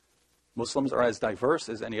 Muslims are as diverse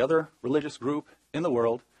as any other religious group in the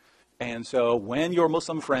world, and so when your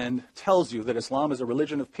Muslim friend tells you that Islam is a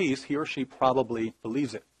religion of peace, he or she probably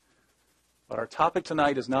believes it. But our topic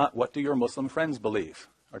tonight is not what do your Muslim friends believe.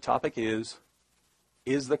 Our topic is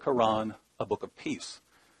the Quran a book of peace?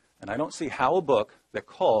 And I don't see how a book that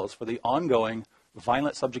calls for the ongoing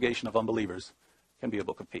violent subjugation of unbelievers can be a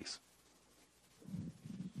book of peace.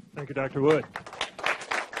 Thank you, Dr. Wood.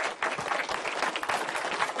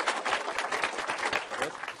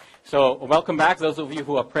 So welcome back, those of you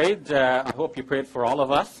who have prayed. I hope you prayed for all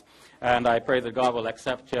of us, and I pray that God will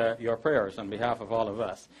accept your prayers on behalf of all of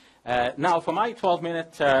us. Now, for my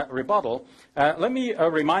 12-minute rebuttal, let me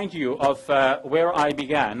remind you of where I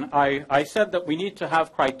began. I said that we need to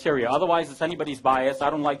have criteria. Otherwise, it's anybody's bias. I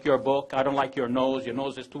don't like your book. I don't like your nose. Your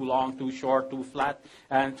nose is too long, too short, too flat,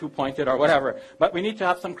 and too pointed, or whatever. But we need to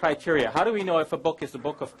have some criteria. How do we know if a book is a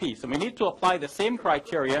book of peace? And we need to apply the same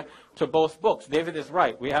criteria to both books. David is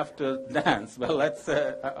right. We have to dance. Well,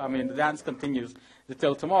 the dance continues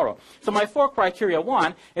till tomorrow. So my 4 criteria.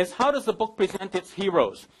 1 is, how does the book present its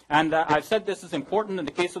heroes? And I've said this is important in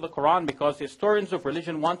the case of the Quran because historians of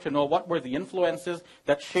religion want to know what were the influences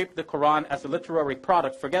that shaped the Quran as a literary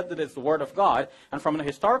product. Forget that it's the Word of God. And from a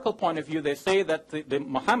historical point of view, they say that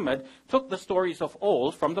Muhammad took the stories of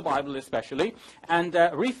old, from the Bible especially, and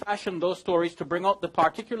refashioned those stories to bring out the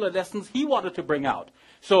particular lessons he wanted to bring out.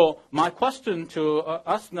 So my question to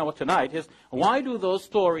us now tonight is, why do those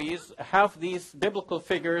stories have these biblical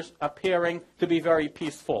figures appearing to be very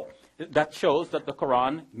peaceful? That shows that the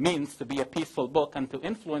Quran means to be a peaceful book and to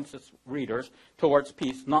influence its readers towards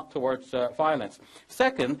peace, not towards violence.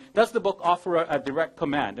 Second, does the book offer a direct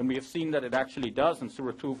command? And we have seen that it actually does in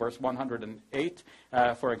Surah 2, verse 108,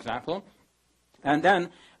 for example. And then,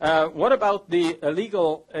 what about the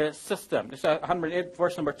legal system? This is 108,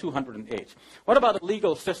 verse number 208. What about a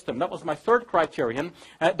legal system? That was my 3rd criterion.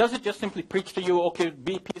 Does it just simply preach to you, okay,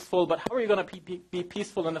 be peaceful, but how are you going to be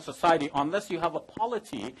peaceful in a society unless you have a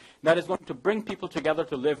polity that is going to bring people together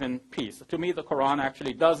to live in peace? To me, the Quran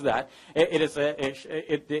actually does that.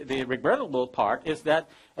 The regrettable part is that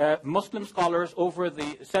Muslim scholars over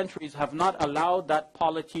the centuries have not allowed that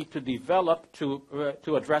polity to develop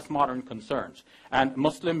to address modern concerns. And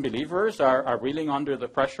Muslim believers are reeling under the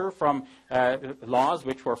pressure from laws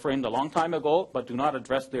which were framed a long time ago, but do not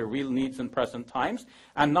address their real needs in present times.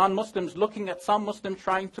 And non-Muslims looking at some Muslims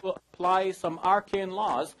trying to apply some arcane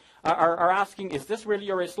laws are asking, is this really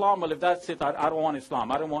your Islam? Well, if that's it, I don't want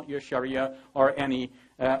Islam. I don't want your Sharia or any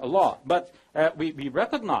law. But we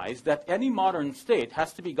recognize that any modern state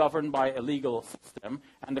has to be governed by a legal system.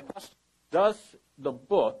 And the question, does the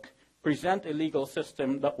book present a legal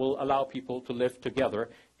system that will allow people to live together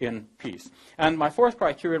in peace? And my 4th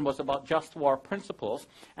criterion was about just war principles.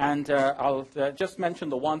 And I'll just mention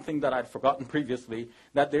the one thing that I'd forgotten previously,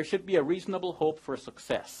 that there should be a reasonable hope for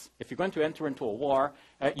success. If you're going to enter into a war,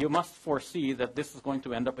 you must foresee that this is going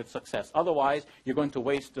to end up with success. Otherwise, you're going to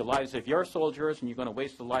waste the lives of your soldiers, and you're going to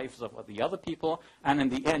waste the lives of the other people, and in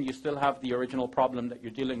the end, you still have the original problem that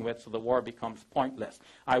you're dealing with, so the war becomes pointless.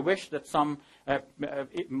 I wish that some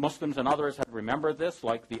Muslims and others had remembered this,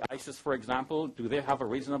 like the ISIS, for example. Do they have a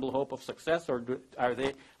reasonable hope of success, or are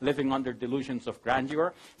they living under delusions of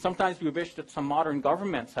grandeur? Sometimes we wish that some modern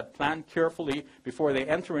governments had planned carefully before they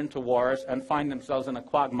enter into wars and find themselves in a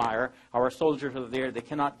quagmire. Our soldiers are there, they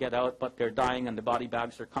cannot get out, but they're dying and the body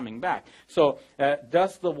bags are coming back. So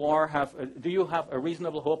does the war do you have a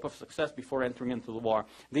reasonable hope of success before entering into the war?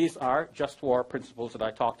 These are just war principles that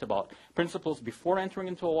I talked about. Principles before entering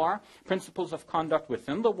into a war, principles of conduct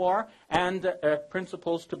within the war, and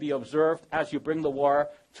principles to be observed as you bring the war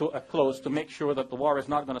to a close, to make sure that the war is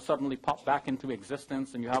not going to suddenly pop back into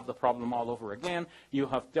existence and you have the problem all over again. You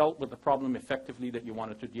have dealt with the problem effectively that you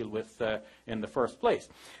wanted to deal with in the first place.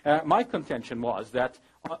 My contention was that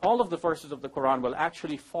all of the verses of the Quran will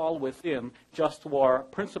actually fall within just war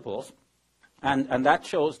principles. And that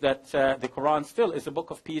shows that the Quran still is a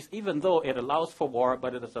book of peace, even though it allows for war,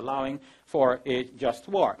 but it is allowing for a just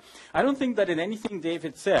war. I don't think that in anything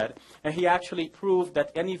David said, he actually proved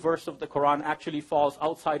that any verse of the Quran actually falls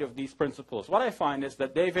outside of these principles. What I find is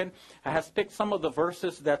that David has picked some of the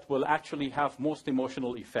verses that will actually have most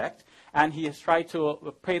emotional effect, and he has tried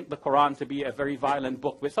to paint the Quran to be a very violent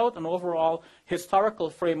book without an overall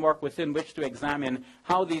historical framework within which to examine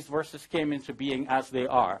how these verses came into being as they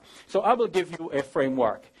are. So I will give you a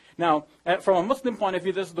framework. Now, from a Muslim point of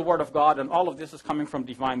view, this is the Word of God, and all of this is coming from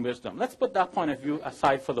divine wisdom. Let's put that point of view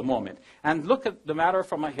aside for the moment and look at the matter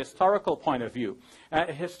from a historical point of view.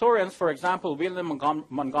 Historians, for example, William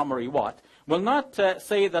Montgomery Watt, will not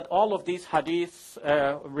say that all of these hadiths,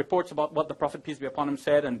 reports about what the Prophet, peace be upon him,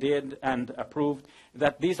 said and did and approved,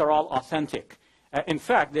 that these are all authentic. In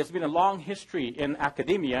fact, there's been a long history in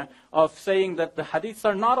academia of saying that the hadiths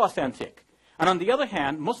are not authentic. And on the other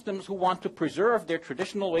hand, Muslims who want to preserve their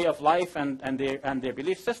traditional way of life and their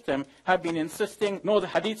belief system have been insisting, no, the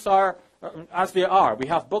hadiths are as they are. We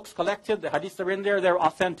have books collected, the hadiths are in there, they're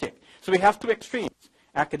authentic. So we have two extremes.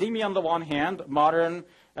 Academia on the one hand, modern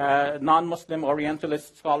non-Muslim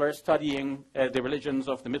Orientalist scholars studying the religions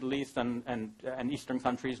of the Middle East and Eastern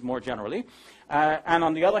countries more generally. And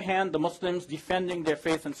on the other hand, the Muslims defending their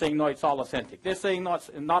faith and saying, no, it's all authentic. They're saying, no,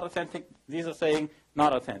 it's not authentic. These are saying,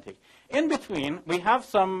 not authentic. In between, we have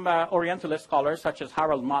some Orientalist scholars, such as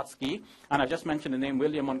Harold Motsky, and I just mentioned the name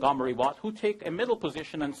William Montgomery Watt, who take a middle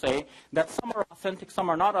position and say that some are authentic, some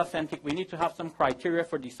are not authentic. We need to have some criteria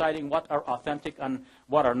for deciding what are authentic and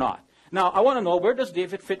what are not. Now, I want to know, where does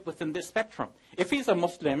David fit within this spectrum? If he's a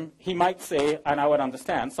Muslim, he might say, and I would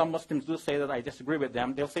understand, some Muslims do say that I disagree with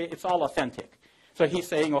them, they'll say it's all authentic. So he's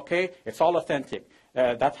saying, okay, it's all authentic.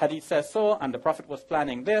 That hadith says so, and the Prophet was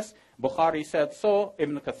planning this. Bukhari said so,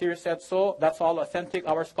 Ibn Kathir said so, that's all authentic.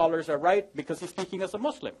 Our scholars are right because he's speaking as a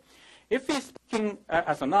Muslim. If he's speaking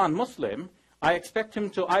as a non-Muslim, I expect him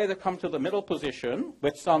to either come to the middle position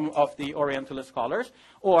with some of the Orientalist scholars,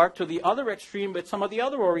 or to the other extreme with some of the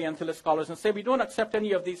other Orientalist scholars and say, we don't accept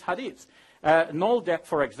any of these hadiths. Noldek,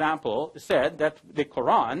 for example, said that the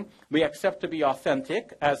Quran we accept to be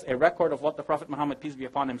authentic as a record of what the Prophet Muhammad, peace be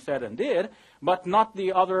upon him, said and did, but not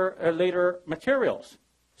the other later materials.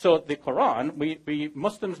 So the Quran, we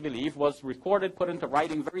Muslims believe, was recorded, put into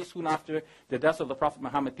writing very soon after the death of the Prophet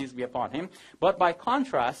Muhammad, peace be upon him. But by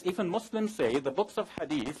contrast, even Muslims say the books of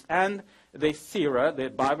hadith and the seerah, the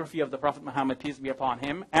biography of the Prophet Muhammad, peace be upon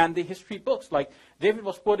him, and the history books, like David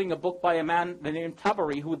was quoting a book by a man named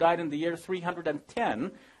Tabari who died in the year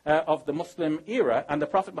 310 of the Muslim era, and the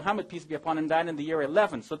Prophet Muhammad, peace be upon him, died in the year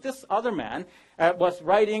 11. So this other man was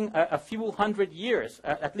writing a few hundred years,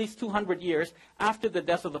 at least 200 years, after the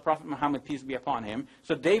death of the Prophet Muhammad, peace be upon him.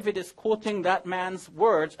 So David is quoting that man's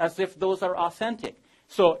words as if those are authentic.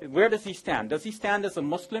 So where does he stand? Does he stand as a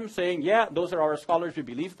Muslim saying, yeah, those are our scholars, we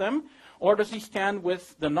believe them? Or does he stand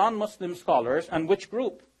with the non-Muslim scholars, and which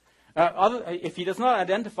group? If he does not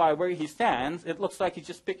identify where he stands, it looks like he's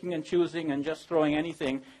just picking and choosing and just throwing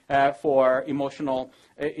anything for emotional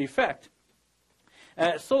effect.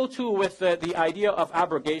 So too with the idea of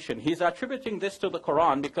abrogation. He's attributing this to the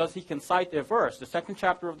Quran because he can cite a verse, the second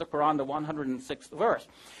chapter of the Quran, the 106th verse.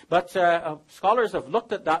 But scholars have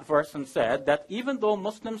looked at that verse and said that even though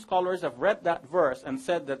Muslim scholars have read that verse and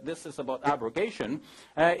said that this is about abrogation,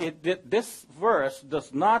 this verse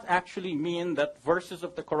does not actually mean that verses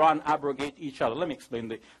of the Quran abrogate each other. Let me explain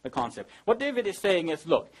the concept. What David is saying is,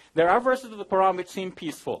 look, there are verses of the Quran which seem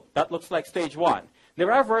peaceful. That looks like stage 1. There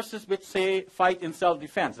are verses which say fight in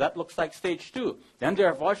self-defense. That looks like stage 2. Then there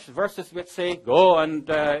are verses which say go and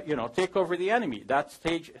take over the enemy. That's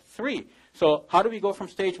stage 3. So how do we go from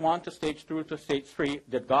stage 1 to stage 2 to stage 3?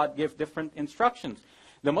 Did God give different instructions?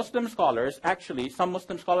 The Muslim scholars, actually, some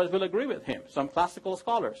Muslim scholars will agree with him, some classical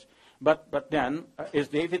scholars. But then, is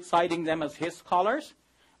David citing them as his scholars?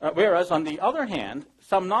 Whereas, on the other hand,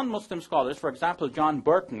 some non-Muslim scholars, for example, John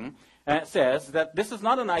Burton, says that this is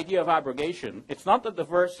not an idea of abrogation. It's not that the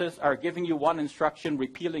verses are giving you one instruction,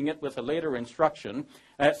 repealing it with a later instruction,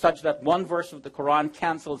 such that one verse of the Quran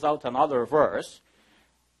cancels out another verse.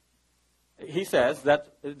 He says that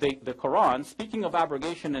the Quran, speaking of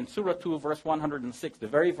abrogation in Surah 2, verse 106, the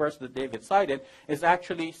very verse that David cited, is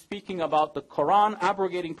actually speaking about the Quran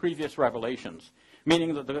abrogating previous revelations.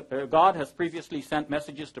 Meaning that God has previously sent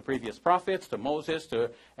messages to previous prophets, to Moses,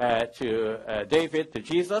 to David, to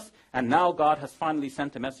Jesus, and now God has finally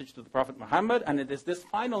sent a message to the Prophet Muhammad, and it is this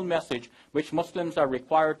final message which Muslims are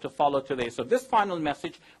required to follow today. So this final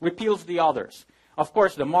message repeals the others. Of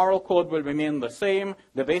course, the moral code will remain the same,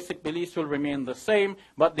 the basic beliefs will remain the same,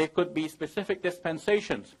 but there could be specific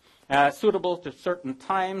dispensations suitable to certain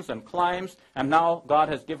times and climes, and now God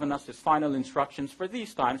has given us his final instructions for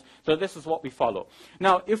these times, so this is what we follow.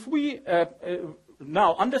 Now, if we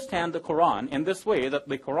now understand the Quran in this way, that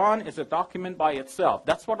the Quran is a document by itself,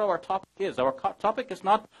 that's what our topic is. Our topic is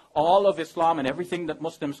not all of Islam and everything that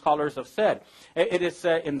Muslim scholars have said. It is,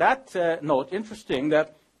 in that note, interesting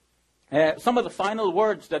that some of the final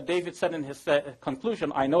words that David said in his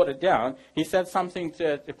conclusion, I noted down. He said something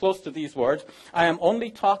close to these words. I am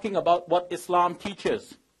only talking about what Islam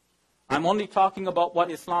teaches. I'm only talking about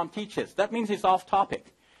what Islam teaches. That means it's off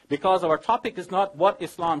topic, because our topic is not what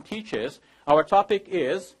Islam teaches. Our topic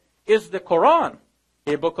is the Quran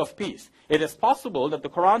a book of peace? It is possible that the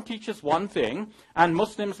Quran teaches one thing, and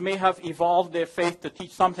Muslims may have evolved their faith to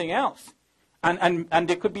teach something else. And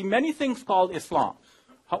there could be many things called Islam.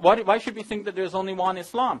 Why should we think that there's only one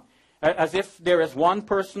Islam? As if there is one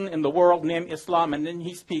person in the world named Islam, and then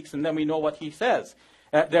he speaks, and then we know what he says.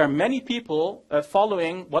 There are many people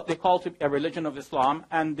following what they call a religion of Islam,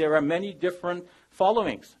 and there are many different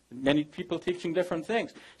followings, many people teaching different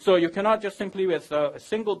things. So you cannot just simply with a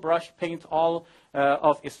single brush paint all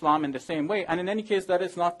of Islam in the same way. And in any case, that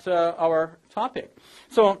is not our topic.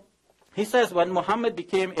 So he says when Muhammad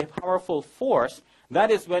became a powerful force, that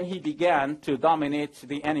is when he began to dominate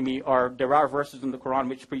the enemy, or there are verses in the Quran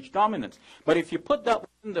which preach dominance. But if you put that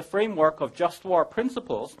within the framework of just war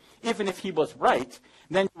principles, even if he was right,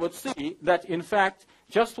 then you would see that, in fact,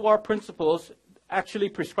 just war principles actually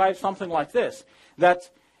prescribe something like this, that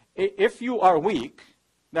if you are weak,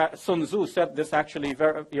 that Sun Tzu said this actually,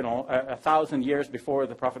 1,000 years before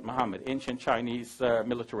the Prophet Muhammad, ancient Chinese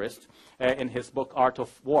militarist, in his book Art of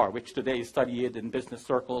War, which today is studied in business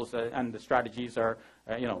circles, and the strategies are,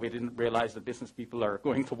 we didn't realize that business people are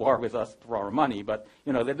going to war with us for our money, but,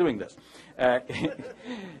 they're doing this.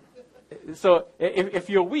 So if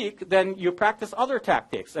you're weak, then you practice other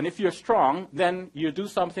tactics. And if you're strong, then you do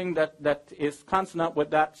something that is consonant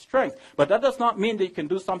with that strength. But that does not mean that you can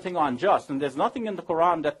do something unjust. And there's nothing in the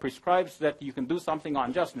Quran that prescribes that you can do something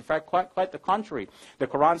unjust. In fact, quite the contrary. The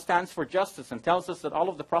Quran stands for justice and tells us that all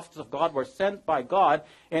of the prophets of God were sent by God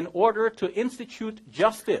in order to institute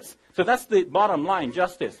justice. So that's the bottom line,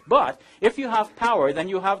 justice. But if you have power, then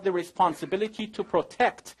you have the responsibility to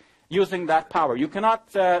protect using that power. You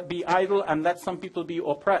cannot be idle and let some people be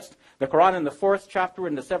oppressed. The Quran in the 4th chapter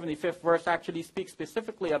in the 75th verse actually speaks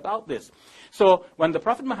specifically about this. So when the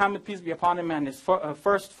Prophet Muhammad, peace be upon him, and his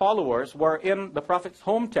first followers were in the Prophet's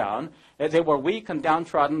hometown, they were weak and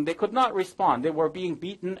downtrodden. They could not respond. They were being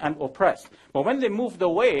beaten and oppressed. But when they moved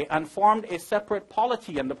away and formed a separate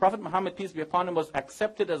polity, and the Prophet Muhammad, peace be upon him, was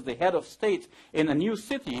accepted as the head of state in a new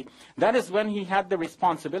city, that is when he had the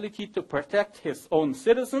responsibility to protect his own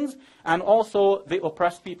citizens and also the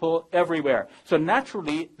oppressed people everywhere. So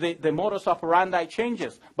naturally, the modus operandi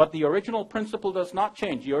changes, but the original principle does not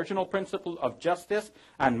change. The original principle of justice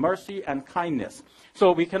and mercy and kindness.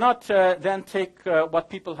 So we cannot then take what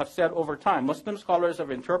people have said over time. Muslim scholars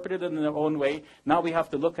have interpreted it in their own way. Now we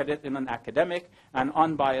have to look at it in an academic and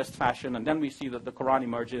unbiased fashion, and then we see that the Quran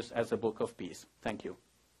emerges as a book of peace. Thank you.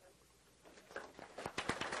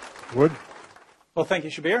 Wood? Well, thank you,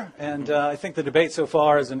 Shabir. And I think the debate so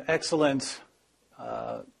far is an excellent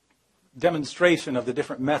demonstration of the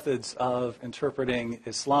different methods of interpreting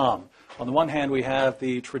Islam. On the one hand, we have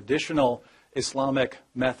the traditional Islamic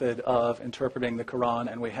method of interpreting the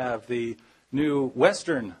Quran, and we have the new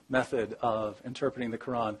Western method of interpreting the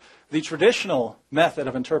Quran. The traditional method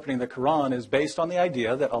of interpreting the Quran is based on the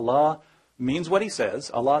idea that Allah means what He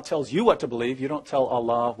says. Allah tells you what to believe. You don't tell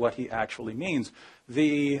Allah what He actually means.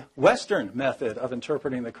 The Western method of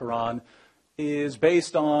interpreting the Quran is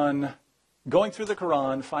based on going through the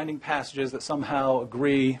Quran, finding passages that somehow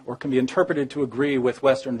agree or can be interpreted to agree with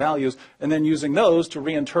Western values, and then using those to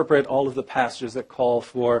reinterpret all of the passages that call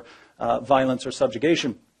for violence or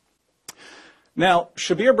subjugation. Now,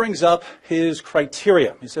 Shabir brings up his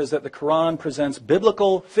criteria. He says that the Quran presents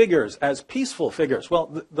biblical figures as peaceful figures.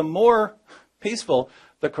 Well, the more peaceful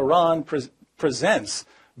the Quran presents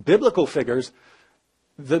biblical figures,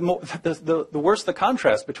 the worse the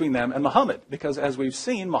contrast between them and Muhammad. Because as we've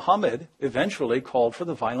seen, Muhammad eventually called for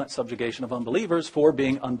the violent subjugation of unbelievers for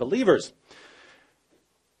being unbelievers.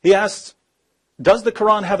 He asks, does the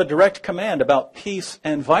Quran have a direct command about peace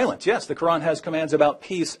and violence? Yes, the Quran has commands about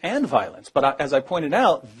peace and violence. But as I pointed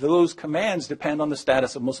out, those commands depend on the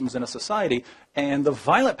status of Muslims in a society. And the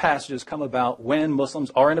violent passages come about when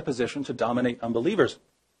Muslims are in a position to dominate unbelievers.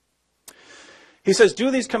 He says, do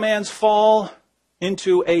these commands fall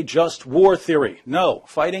into a just war theory? No.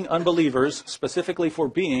 Fighting unbelievers, specifically for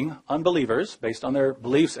being unbelievers, based on their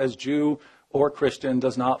beliefs as Jew or Christian,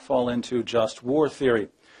 does not fall into just war theory.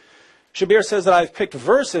 Shabir says that I've picked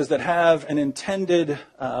verses that have an intended,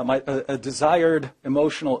 a desired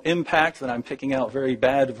emotional impact, that I'm picking out very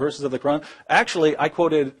bad verses of the Quran. Actually, I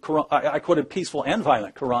quoted peaceful and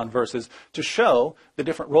violent Quran verses to show the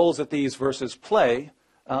different roles that these verses play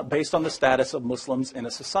based on the status of Muslims in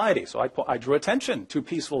a society. So I drew attention to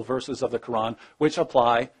peaceful verses of the Quran which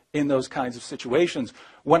apply in those kinds of situations.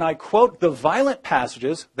 When I quote the violent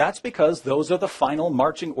passages, that's because those are the final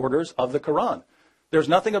marching orders of the Quran. There's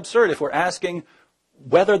nothing absurd if we're asking,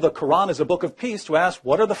 whether the Quran is a book of peace to ask,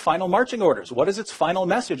 what are the final marching orders? What is its final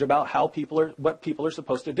message about what people are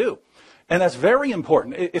supposed to do? And that's very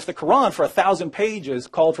important. If the Quran for 1,000 pages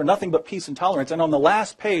called for nothing but peace and tolerance, and on the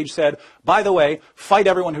last page said, by the way, fight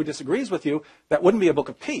everyone who disagrees with you, that wouldn't be a book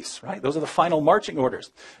of peace, right? Those are the final marching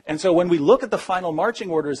orders. And so when we look at the final marching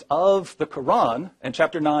orders of the Quran, and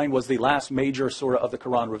chapter 9 was the last major surah of the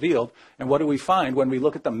Quran revealed, and what do we find when we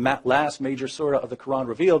look at the last major surah of the Quran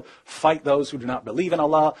revealed? Fight those who do not believe in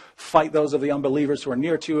Allah, fight those of the unbelievers who are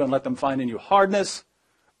near to you, and let them find in you hardness.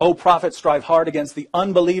 O Prophet, strive hard against the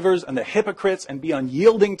unbelievers and the hypocrites and be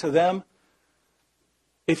unyielding to them.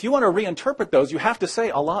 If you want to reinterpret those, you have to say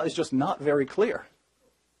Allah is just not very clear.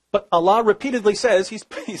 But Allah repeatedly says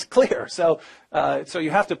He's clear. So you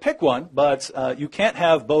have to pick one, but you can't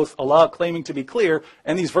have both Allah claiming to be clear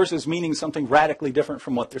and these verses meaning something radically different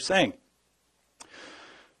from what they're saying.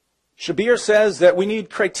 Shabir says that we need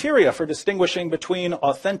criteria for distinguishing between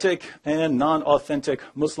authentic and non-authentic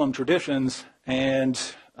Muslim traditions. And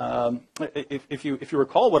if you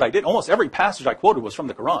recall what I did, almost every passage I quoted was from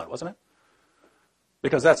the Quran, wasn't it?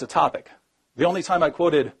 Because that's a topic. The only time I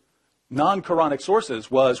quoted non-Quranic sources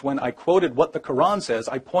was when I quoted what the Quran says.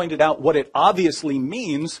 I pointed out what it obviously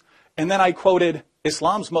means, and then I quoted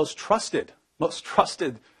Islam's most trusted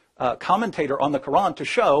commentator on the Quran to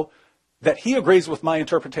show that he agrees with my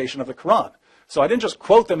interpretation of the Quran. So I didn't just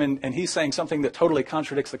quote them and he's saying something that totally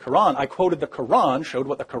contradicts the Quran. I quoted the Quran, showed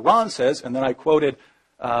what the Quran says, and then I quoted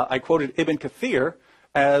Ibn Kathir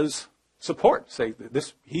as support. Say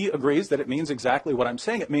this, he agrees that it means exactly what I'm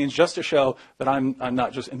saying it means, just to show that I'm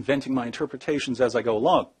not just inventing my interpretations as I go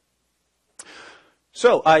along.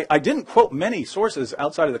 So I didn't quote many sources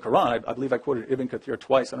outside of the Quran. I believe I quoted Ibn Kathir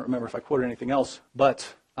twice. I don't remember if I quoted anything else.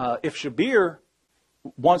 But if Shabir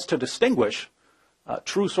wants to distinguish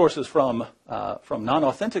true sources from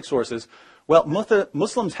non-authentic sources, well,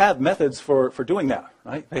 Muslims have methods for doing that,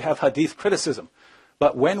 right? They have hadith criticism.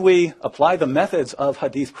 But when we apply the methods of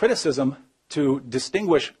hadith criticism to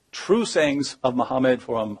distinguish true sayings of Muhammad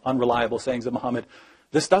from unreliable sayings of Muhammad,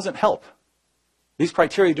 this doesn't help. These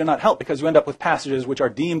criteria do not help because you end up with passages which are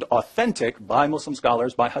deemed authentic by Muslim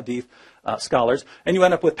scholars, by hadith scholars, and you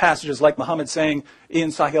end up with passages like Muhammad saying in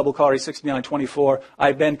Sahih al-Bukhari 69:24,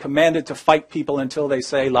 I've been commanded to fight people until they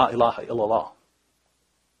say La ilaha illallah.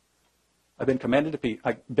 I've been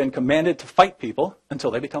commanded to fight people until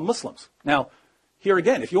they become Muslims. Now, here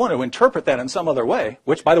again, if you want to interpret that in some other way,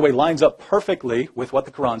 which by the way lines up perfectly with what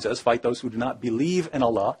the Quran says, fight those who do not believe in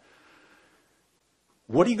Allah,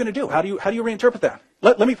 what are you going to do? How do you reinterpret that?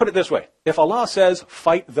 Let me put it this way. If Allah says,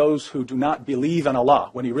 fight those who do not believe in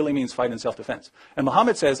Allah, when He really means fight in self-defense, and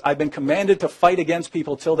Muhammad says, I've been commanded to fight against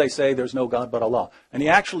people till they say there's no God but Allah, and He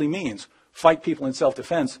actually means fight people in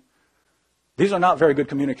self-defense, these are not very good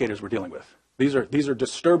communicators we're dealing with. These are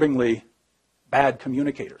disturbingly bad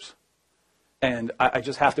communicators. And I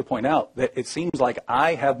just have to point out that it seems like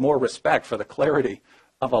I have more respect for the clarity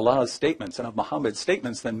of Allah's statements and of Muhammad's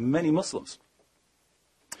statements than many Muslims.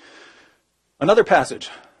 Another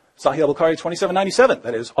passage, Sahih al-Bukhari 2797,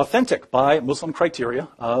 that is authentic by Muslim criteria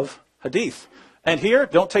of hadith. And here,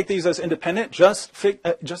 don't take these as independent, just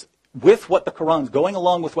with what the Quran's, going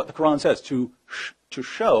along with what the Quran says to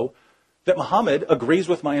show that Muhammad agrees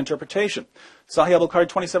with my interpretation. Sahih al-Bukhari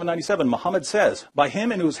 2797, Muhammad says, by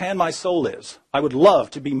him in whose hand my soul is, I would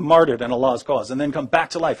love to be martyred in Allah's cause, and then come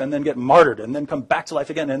back to life, and then get martyred, and then come back to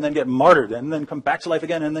life again, and then get martyred, and then come back to life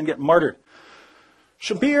again, and then get martyred.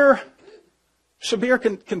 Shabir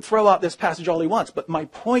can throw out this passage all he wants, but my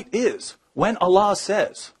point is, when Allah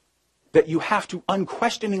says that you have to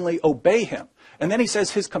unquestioningly obey Him, and then He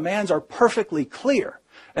says His commands are perfectly clear,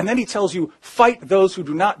 and then He tells you, fight those who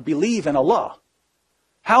do not believe in Allah,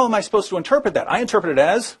 how am I supposed to interpret that? I interpret it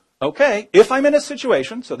as, okay, if I'm in a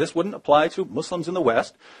situation, so this wouldn't apply to Muslims in the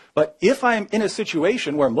West, but if I'm in a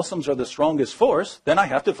situation where Muslims are the strongest force, then I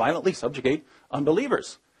have to violently subjugate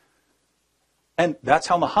unbelievers. And that's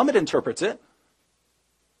how Muhammad interprets it.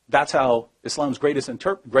 That's how Islam's greatest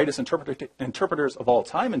interpreters of all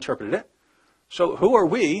time interpreted it. So who are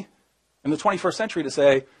we in the 21st century to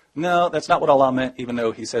say, no, that's not what Allah meant, even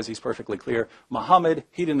though He says He's perfectly clear. Muhammad,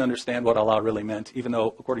 he didn't understand what Allah really meant, even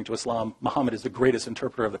though, according to Islam, Muhammad is the greatest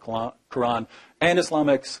interpreter of the Quran, and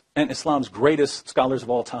Islam's greatest scholars of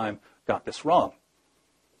all time got this wrong.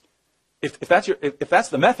 If that's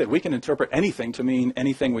the method, we can interpret anything to mean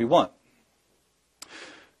anything we want.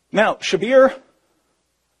 Now, Shabir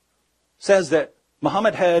says that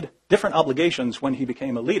Muhammad had different obligations when he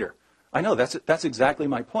became a leader. I know, that's exactly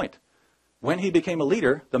my point. When he became a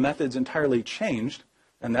leader, the methods entirely changed,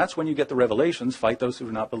 and that's when you get the revelations, fight those who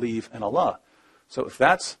do not believe in Allah. So if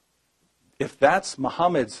if that's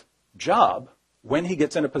Muhammad's job, when he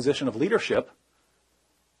gets in a position of leadership,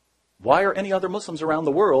 why are any other Muslims around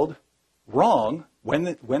the world wrong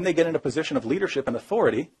when they get in a position of leadership and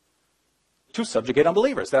authority to subjugate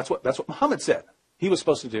unbelievers? That's what Muhammad said he was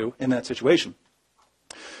supposed to do in that situation.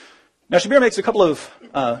 Now, Shabir makes a couple of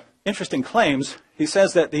interesting claims. He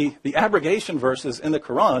says that the abrogation verses in the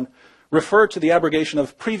Quran refer to the abrogation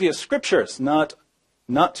of previous scriptures, not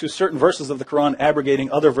to certain verses of the Quran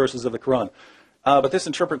abrogating other verses of the Quran. But this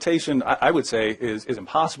interpretation, I would say, is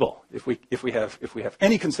impossible if we have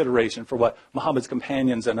any consideration for what Muhammad's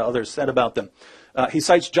companions and others said about them. He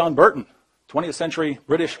cites John Burton, 20th century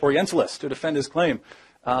British Orientalist, to defend his claim.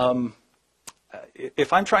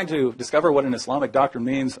 If I'm trying to discover what an Islamic doctrine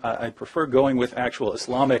means, I prefer going with actual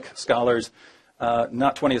Islamic scholars,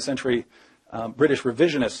 not 20th century British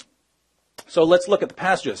revisionists. So let's look at the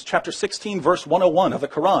passages. Chapter 16, verse 101 of the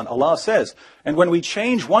Quran, Allah says, "And when we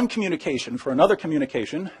change one communication for another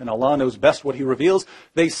communication, and Allah knows best what He reveals,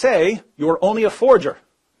 they say, you are only a forger.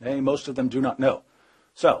 Nay, most of them do not know."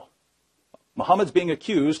 So, Muhammad's being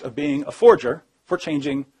accused of being a forger for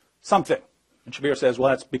changing something. And Shabir says, well,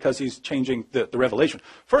 that's because he's changing the revelation.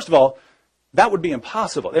 First of all, that would be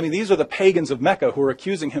impossible. I mean, these are the pagans of Mecca who are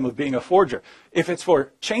accusing him of being a forger. If it's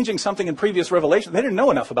for changing something in previous revelation, they didn't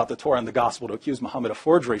know enough about the Torah and the Gospel to accuse Muhammad of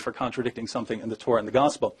forgery for contradicting something in the Torah and the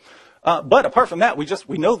Gospel. But apart from that,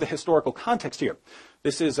 we know the historical context here.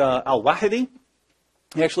 This is Al-Wahidi.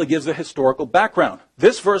 He actually gives the historical background.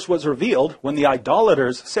 This verse was revealed when the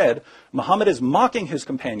idolaters said, Muhammad is mocking his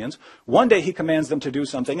companions. One day he commands them to do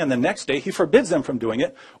something, and the next day he forbids them from doing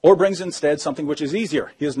it, or brings instead something which is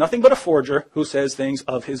easier. He is nothing but a forger who says things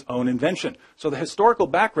of his own invention. So the historical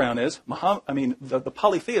background is, the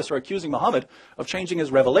polytheists are accusing Muhammad of changing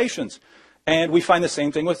his revelations. And we find the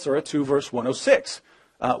same thing with Surah 2, verse 106.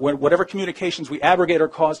 When whatever communications we abrogate or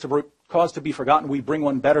cause to be forgotten, we bring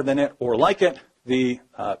one better than it or like it. The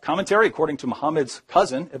commentary, according to Muhammad's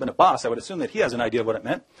cousin, Ibn Abbas, I would assume that he has an idea of what it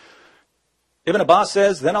meant. Ibn Abbas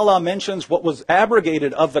says, then Allah mentions what was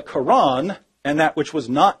abrogated of the Quran and that which was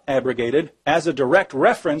not abrogated as a direct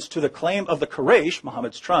reference to the claim of the Quraysh,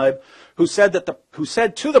 Muhammad's tribe, who said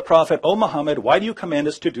to the Prophet, O Muhammad, why do you command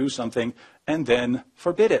us to do something and then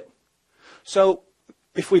forbid it? So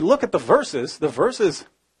if we look at the verses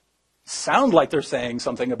sound like they're saying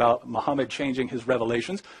something about Muhammad changing his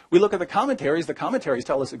revelations. We look at the commentaries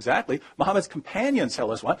tell us exactly. Muhammad's companions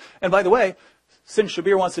tell us what. And by the way, since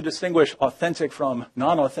Shabir wants to distinguish authentic from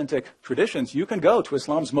non-authentic traditions, you can go to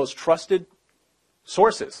Islam's most trusted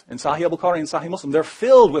sources. In Sahih al-Bukhari and Sahih Muslim, they're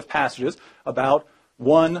filled with passages about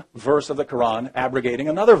one verse of the Quran abrogating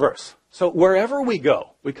another verse. So wherever we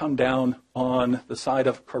go, we come down on the side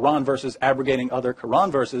of Quran verses abrogating other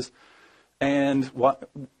Quran verses. And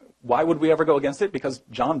why would we ever go against it? Because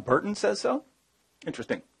John Burton says so?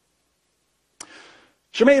 Interesting.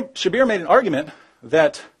 Shabir made an argument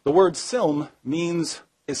that the word silm means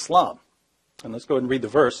Islam. And let's go ahead and read the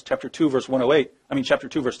verse, chapter 2, verse 208.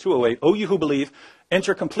 O you who believe,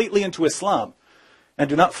 enter completely into Islam, and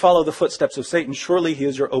do not follow the footsteps of Satan. Surely he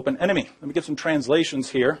is your open enemy. Let me give some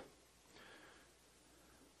translations here.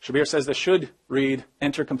 Shabir says this should read,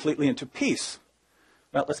 enter completely into peace.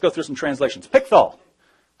 Now, let's go through some translations. Pickthall.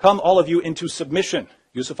 Come all of you into submission.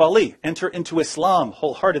 Yusuf Ali, enter into Islam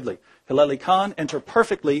wholeheartedly. Hilali Khan, enter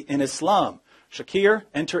perfectly in Islam. Shakir,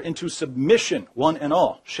 enter into submission, one and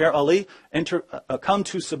all. Sher Ali, come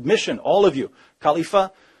to submission, all of you.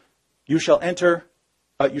 Khalifa, you shall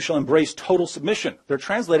embrace total submission. They're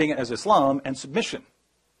translating it as Islam and submission.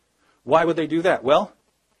 Why would they do that? Well,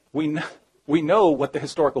 we know what the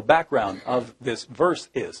historical background of this verse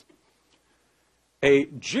is. A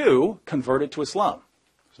Jew converted to Islam.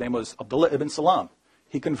 His name was Abdullah ibn Salam.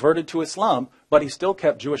 He converted to Islam, but he still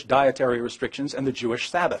kept Jewish dietary restrictions and the Jewish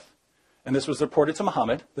Sabbath. And this was reported to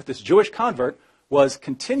Muhammad that this Jewish convert was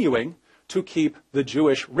continuing to keep the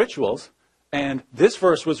Jewish rituals. And this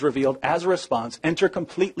verse was revealed as a response, enter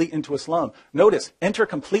completely into Islam. Notice, enter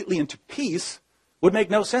completely into peace would make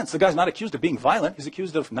no sense. The guy's not accused of being violent. He's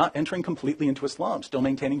accused of not entering completely into Islam, still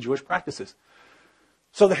maintaining Jewish practices.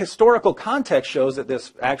 So the historical context shows that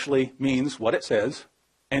this actually means what it says,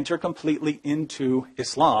 enter completely into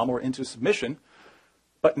Islam or into submission.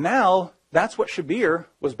 But now, that's what Shabir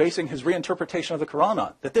was basing his reinterpretation of the Quran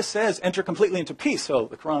on. That this says, enter completely into peace, so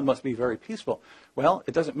the Quran must be very peaceful. Well,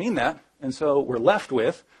 it doesn't mean that, and so we're left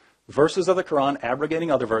with verses of the Quran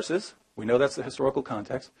abrogating other verses. We know that's the historical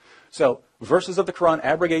context. So, verses of the Quran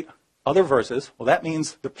abrogate other verses. Well, that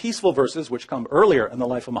means the peaceful verses, which come earlier in the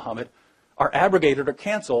life of Muhammad, are abrogated or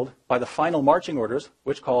canceled by the final marching orders,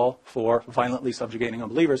 which call for violently subjugating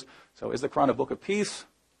unbelievers. So is the Quran a book of peace?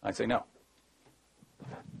 I'd say no.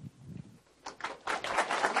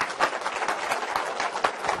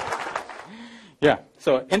 Yeah,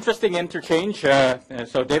 so interesting interchange.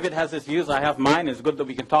 So David has his views, I have mine. It's good that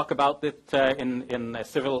we can talk about it in a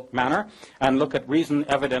civil manner and look at reason,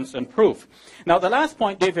 evidence, and proof. Now, the last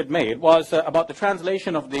point David made was about the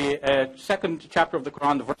translation of the second chapter of the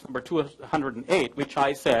Quran, the verse number 208, which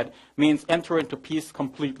I said means enter into peace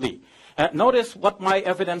completely. Notice what my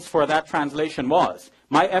evidence for that translation was.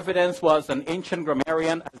 My evidence was an ancient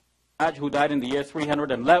grammarian who died in the year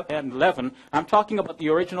 311. I'm talking about the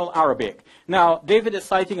original Arabic. Now, David is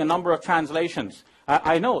citing a number of translations.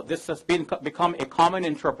 I know this has become a common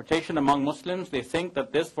interpretation among Muslims. They think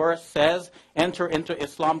that this verse says, enter into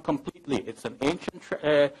Islam completely. It's an ancient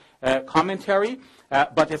commentary,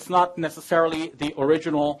 but it's not necessarily the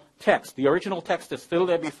original text. The original text is still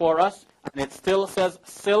there before us, and it still says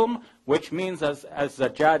silm, which means, as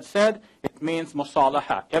Jad said, it means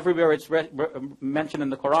musalaha. Everywhere it's mentioned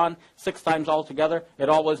in the Quran, 6 times altogether, it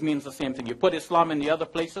always means the same thing. You put Islam in the other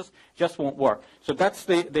places, just won't work. So that's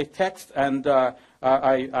the text, and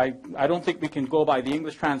I don't think we can go by the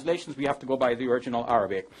English translations. We have to go by the original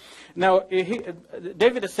Arabic. Now,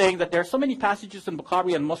 David is saying that there are so many passages in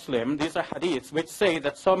Bukhari and Muslim, these are hadiths, which say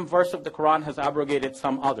that some verse of the Quran has abrogated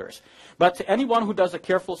some others. But anyone who does a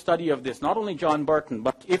careful study of this, not only John Burton,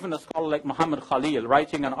 but even a scholar like Muhammad Khalil,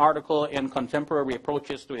 writing an article in Contemporary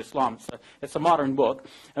Approaches to Islam, it's a modern book.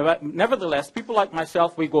 But nevertheless, people like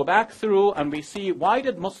myself, we go back through and we see, why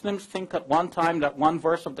did Muslims think at one time that one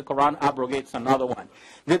verse of the Quran abrogates another one?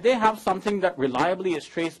 Did they have something that reliably is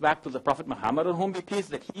traced back to the Prophet Muhammad, on whom be peace,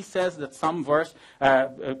 that he says that some verse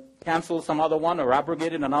cancels some other one or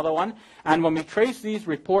abrogated another one? And when we trace these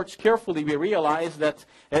reports carefully, we realize that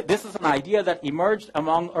this is an idea that emerged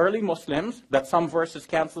among early Muslims, that some verses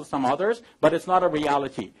cancel some others, but it's not a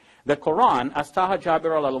reality. The Quran, as Taha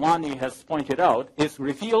Jabir al-Alwani has pointed out, is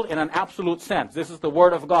revealed in an absolute sense. This is the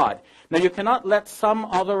Word of God. Now, you cannot let some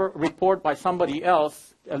other report by somebody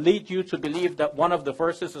else lead you to believe that one of the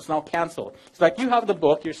verses is now canceled. It's like you have the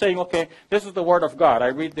book, you're saying, okay, this is the Word of God. I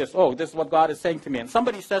read this, oh, this is what God is saying to me. And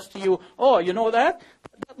somebody says to you, oh, you know that?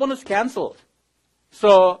 That one is canceled.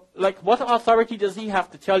 So, like, what authority does he have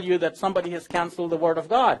to tell you that somebody has canceled the Word of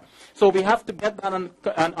God? So we have to get that on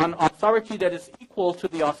authority that is equal to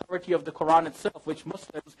the authority of the Quran itself, which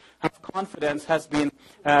Muslims have confidence has been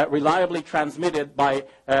reliably transmitted by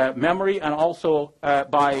memory and also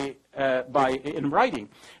by in writing.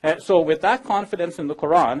 So with that confidence in the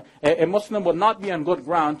Quran, a Muslim would not be on good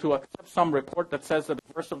ground to accept some report that says that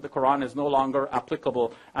the verse of the Quran is no longer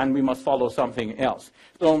applicable and we must follow something else.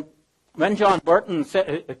 So when John Burton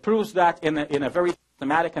proves that in a very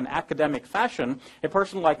systematic and academic fashion, a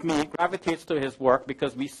person like me gravitates to his work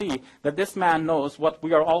because we see that this man knows what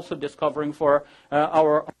we are also discovering for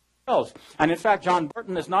ourselves. And in fact, John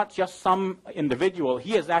Burton is not just some individual.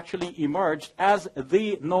 He has actually emerged as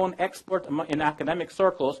the known expert in academic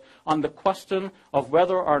circles on the question of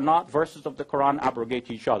whether or not verses of the Quran abrogate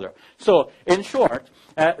each other. So, in short,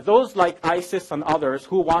 those like ISIS and others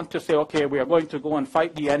who want to say, okay, we are going to go and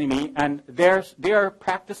fight the enemy, and they're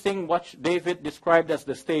practicing what David described as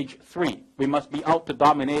the stage 3. We must be out to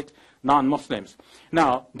dominate non-Muslims.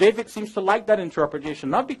 Now, David seems to like that interpretation,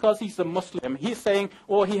 not because he's a Muslim. He's saying,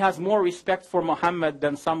 oh, he has more respect for Muhammad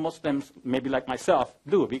than some Muslims, maybe like myself,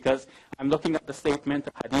 do, because I'm looking at the statement,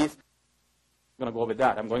 the hadith. I'm going to go with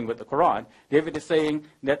that. I'm going with the Quran. David is saying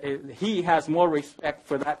that he has more respect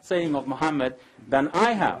for that saying of Muhammad than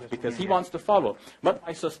I have, because he wants to follow. But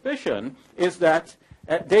my suspicion is that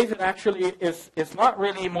David actually is not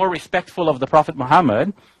really more respectful of the Prophet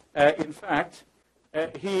Muhammad. In fact,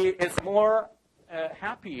 he is more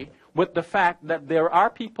happy with the fact that there are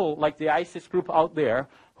people like the ISIS group out there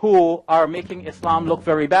who are making Islam look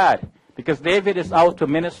very bad. Because David is out to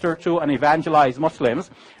minister to and evangelize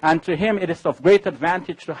Muslims, and to him it is of great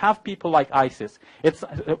advantage to have people like ISIS.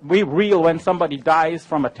 We reel when somebody dies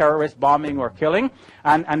from a terrorist bombing or killing,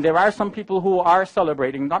 and there are some people who are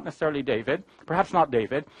celebrating, not necessarily David, perhaps not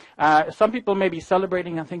David. Some people may be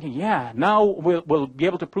celebrating and thinking, yeah, now we'll be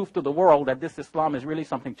able to prove to the world that this Islam is really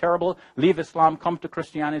something terrible. Leave Islam, come to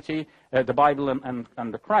Christianity, the Bible and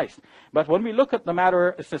the Christ. But when we look at the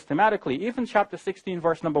matter systematically, even chapter 16,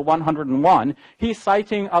 verse number 101, he's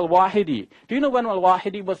citing Al-Wahidi. Do you know when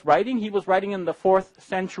Al-Wahidi was writing? He was writing in the 4th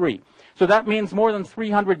century. So that means more than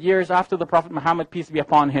 300 years after the Prophet Muhammad, peace be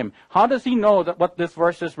upon him. How does he know that what this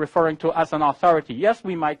verse is referring to as an authority? Yes,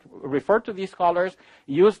 we might refer to these scholars,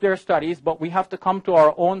 use their studies, but we have to come to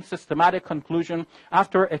our own systematic conclusion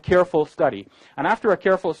after a careful study. And after a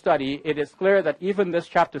careful study, it is clear that even this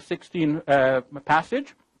chapter 16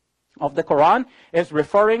 passage of the Quran is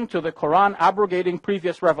referring to the Quran abrogating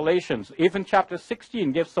previous revelations. Even chapter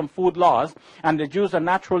 16 gives some food laws, and the Jews are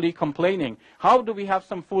naturally complaining. How do we have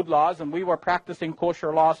some food laws, and we were practicing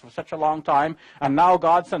kosher laws for such a long time, and now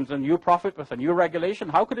God sends a new prophet with a new regulation?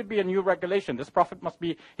 How could it be a new regulation? This prophet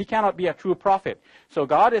he cannot be a true prophet. So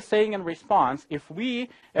God is saying in response, if we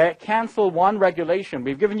cancel one regulation,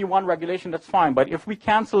 we've given you one regulation, that's fine, but if we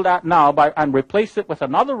cancel that now and replace it with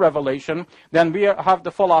another revelation, then we have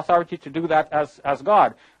the full authority to do that as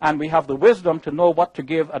God. And we have the wisdom to know what to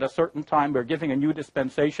give at a certain time. We're giving a new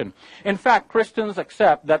dispensation. In fact, Christians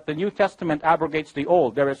accept that the New Testament abrogates the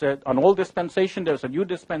Old. There is an old dispensation, there's a new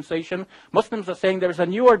dispensation. Muslims are saying there's a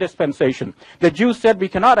newer dispensation. The Jews said we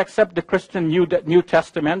cannot accept the Christian New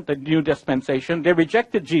Testament, the new dispensation. They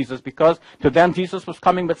rejected Jesus because to them Jesus was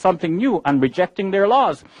coming with something new and rejecting their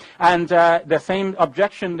laws. And the same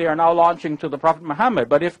objection they are now launching to the Prophet Muhammad.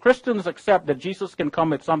 But if Christians accept that Jesus can come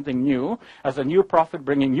with something new, as a new prophet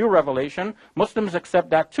bringing new revelation, Muslims accept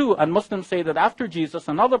that too. And Muslims say that after Jesus,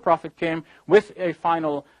 another prophet came with a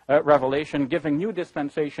final revelation, giving new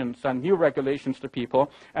dispensations and new regulations to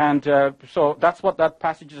people. And so that's what that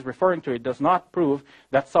passage is referring to. It does not prove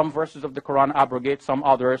that some verses of the Quran abrogate some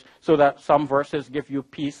others, so that some verses give you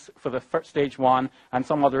peace for the stage 1 and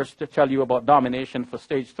some others to tell you about domination for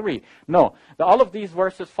stage 3. No, all of these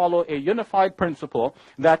verses follow a unified principle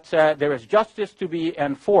that there is justice to be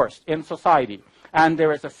enforced in society. And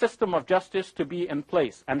there is a system of justice to be in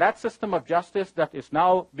place. And that system of justice that is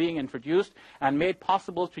now being introduced and made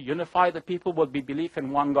possible to unify the people will be belief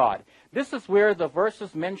in one God. This is where the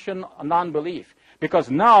verses mention non-belief,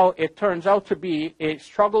 because now it turns out to be a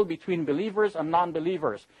struggle between believers and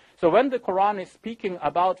non-believers. So when the Quran is speaking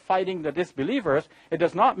about fighting the disbelievers, it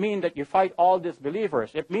does not mean that you fight all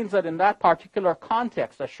disbelievers. It means that in that particular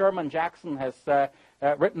context, as Sherman Jackson has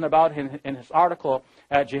written about in his article,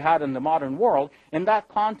 Jihad in the Modern World, in that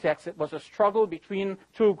context, it was a struggle between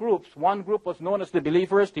two groups. One group was known as the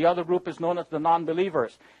believers, the other group is known as the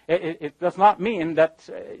non-believers. It does not mean that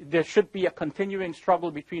there should be a continuing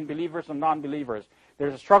struggle between believers and non-believers.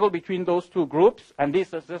 There's a struggle between those two groups, and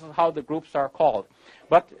this is how the groups are called.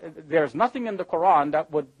 But there's nothing in the Quran that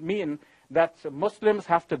would mean that Muslims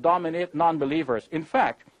have to dominate non-believers. In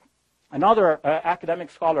fact, another academic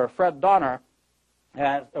scholar, Fred Donner,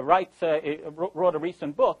 wrote a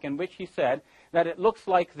recent book in which he said that it looks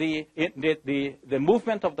like the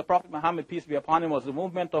movement of the Prophet Muhammad, peace be upon him, was the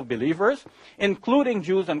movement of believers, including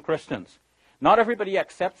Jews and Christians. Not everybody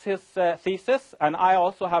accepts his thesis, and I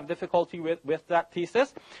also have difficulty with that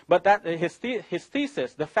thesis. But his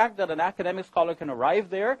thesis, the fact that an academic scholar can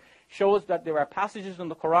arrive there, shows that there are passages in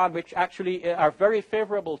the Quran which actually are very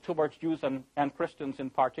favorable towards Jews and Christians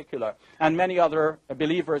in particular, and many other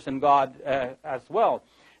believers in God as well.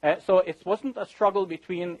 So it wasn't a struggle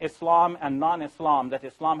between Islam and non-Islam, that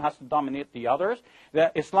Islam has to dominate the others.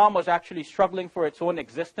 Islam was actually struggling for its own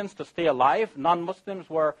existence to stay alive. Non-Muslims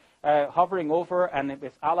were hovering over, and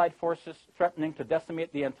with allied forces threatening to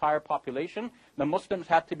decimate the entire population. The Muslims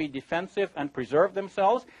had to be defensive and preserve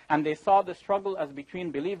themselves, and they saw the struggle as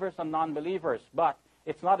between believers and non-believers. But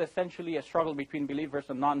it's not essentially a struggle between believers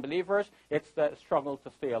and non-believers. It's the struggle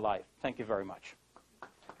to stay alive. Thank you very much.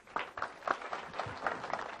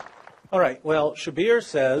 All right. Well, Shabir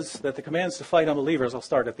says that the commands to fight unbelievers, I'll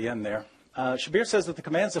start at the end there. Shabir says that the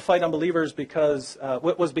commands to fight unbelievers because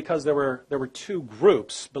there were two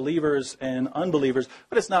groups, believers and unbelievers,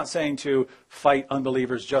 but it's not saying to fight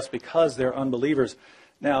unbelievers just because they're unbelievers.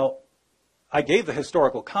 Now, I gave the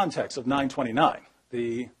historical context of 929.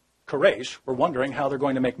 The Quraysh were wondering how they're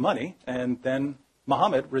going to make money, and then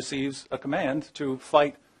Muhammad receives a command to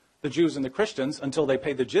fight the Jews and the Christians until they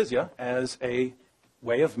pay the jizya as a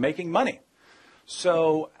way of making money.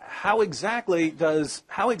 So how exactly does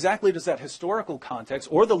that historical context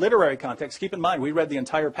or the literary context, keep in mind we read the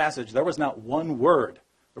entire passage, there was not one word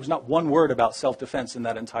about self-defense in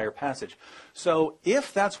that entire passage. So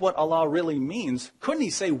if that's what Allah really means, couldn't he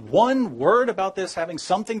say one word about this having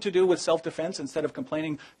something to do with self-defense instead of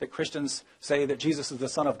complaining that Christians say that Jesus is the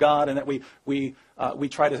Son of God and that we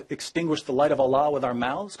try to extinguish the light of Allah with our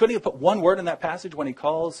mouths? Couldn't he have put one word in that passage when he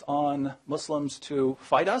calls on Muslims to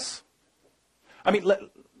fight us? I mean, let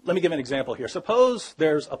me give an example here. Suppose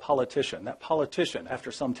there's a politician. That politician,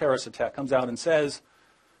 after some terrorist attack, comes out and says,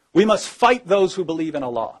 we must fight those who believe in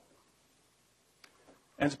Allah.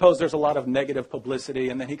 And suppose there's a lot of negative publicity,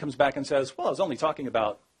 and then he comes back and says, well, I was only talking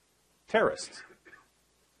about terrorists.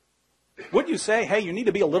 Would you say, hey, you need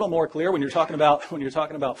to be a little more clear when you're talking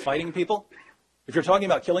about fighting people? If you're talking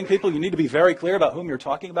about killing people, you need to be very clear about whom you're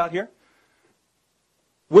talking about here?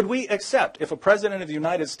 Would we accept if a president of the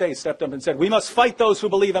United States stepped up and said, we must fight those who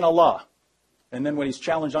believe in Allah? And then when he's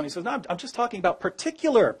challenged on, he says, no, I'm just talking about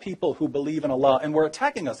particular people who believe in Allah and were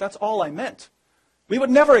attacking us. That's all I meant. We would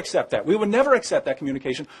never accept that. We would never accept that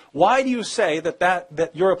communication. Why do you say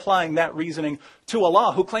that you're applying that reasoning to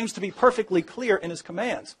Allah, who claims to be perfectly clear in his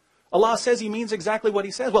commands? Allah says he means exactly what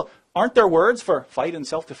he says. Well, aren't there words for fight in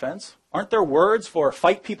self-defense? Aren't there words for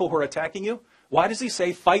fight people who are attacking you? Why does he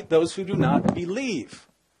say fight those who do not believe?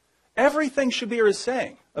 Everything Shabir is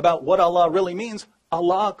saying about what Allah really means,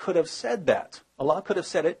 Allah could have said that. Allah could have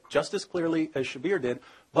said it just as clearly as Shabir did,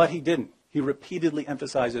 but he didn't. He repeatedly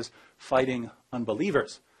emphasizes fighting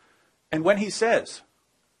unbelievers. And when he says,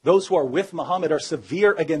 those who are with Muhammad are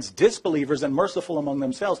severe against disbelievers and merciful among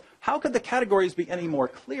themselves, how could the categories be any more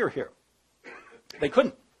clear here? They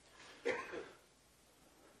couldn't.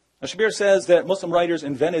 Now, Shabir says that Muslim writers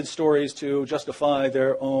invented stories to justify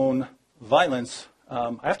their own violence.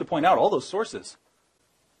 I have to point out, all those sources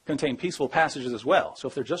contain peaceful passages as well. So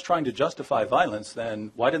if they're just trying to justify violence,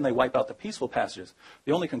 then why didn't they wipe out the peaceful passages?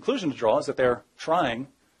 The only conclusion to draw is that they're trying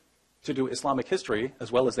to do Islamic history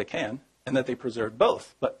as well as they can, and that they preserve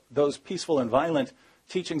both. But those peaceful and violent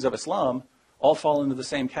teachings of Islam all fall into the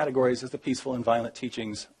same categories as the peaceful and violent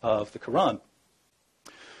teachings of the Quran.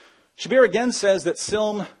 Shabir again says that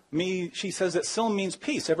silm means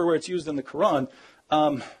peace everywhere it's used in the Quran.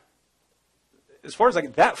 As far as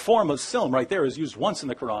that form of silm right there is used once in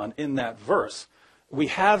the Quran in that verse. We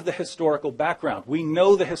have the historical background. We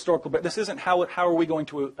know the historical background. This isn't how are we going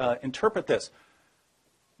to interpret this.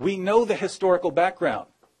 We know the historical background.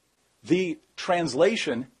 The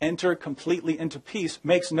translation, enter completely into peace,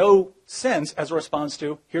 makes no sense as a response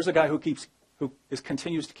to, here's a guy who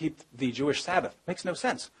continues to keep the Jewish Sabbath. Makes no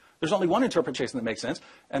sense. There's only one interpretation that makes sense,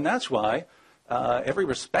 and that's why every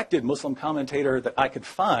respected Muslim commentator that I could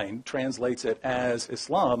find translates it as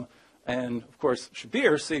Islam. And, of course,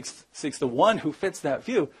 Shabir seeks the one who fits that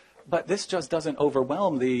view. But this just doesn't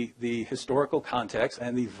overwhelm the historical context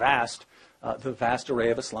and the vast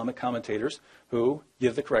array of Islamic commentators who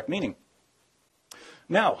give the correct meaning.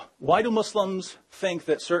 Now, why do Muslims think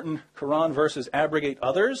that certain Quran verses abrogate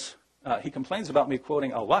others? He complains about me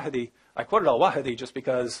quoting Al-Wahidi. I quoted Al-Wahidi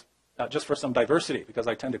just for some diversity, because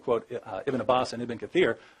I tend to quote Ibn Abbas and Ibn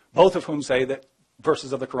Kathir, both of whom say that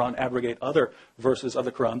verses of the Quran abrogate other verses of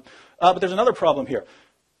the Quran. But there's another problem here.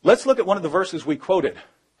 Let's look at one of the verses we quoted.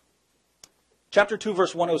 Chapter 2,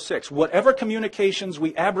 verse 106. Whatever communications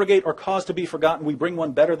we abrogate or cause to be forgotten, we bring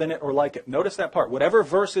one better than it or like it. Notice that part. Whatever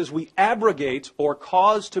verses we abrogate or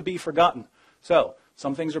cause to be forgotten. So,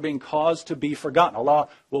 some things are being caused to be forgotten. Allah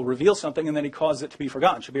will reveal something and then he causes it to be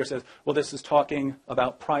forgotten. Shabir says, well, this is talking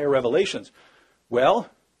about prior revelations. Well,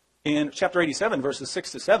 in chapter 87, verses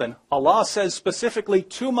 6 to 7, Allah says specifically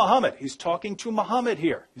to Muhammad, he's talking to Muhammad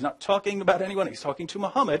here. He's not talking about anyone, he's talking to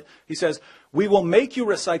Muhammad. He says, we will make you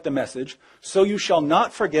recite the message, so you shall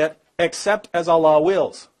not forget except as Allah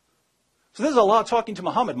wills. So this is Allah talking to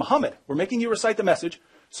Muhammad. Muhammad, we're making you recite the message,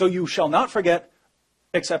 so you shall not forget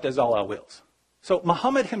except as Allah wills. So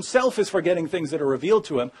Muhammad himself is forgetting things that are revealed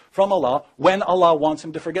to him from Allah when Allah wants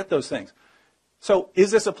him to forget those things. So is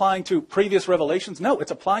this applying to previous revelations? No, it's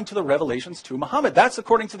applying to the revelations to Muhammad. That's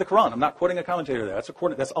according to the Quran. I'm not quoting a commentator there.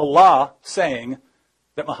 That's Allah saying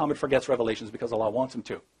that Muhammad forgets revelations because Allah wants him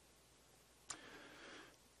to.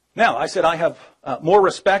 Now, I said I have more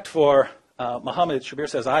respect for Muhammad. Shabir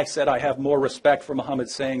says, I said I have more respect for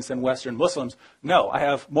Muhammad's sayings than Western Muslims. No, I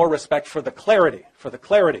have more respect for the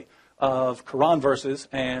clarity of Quran verses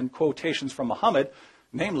and quotations from Muhammad,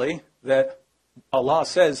 namely that Allah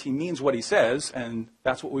says he means what he says, and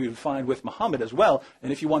that's what we would find with Muhammad as well.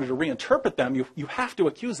 And if you wanted to reinterpret them, you have to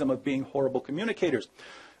accuse them of being horrible communicators.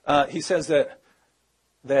 He says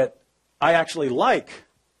that I actually like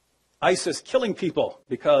ISIS killing people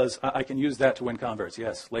because I can use that to win converts.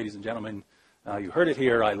 Yes, ladies and gentlemen, you heard it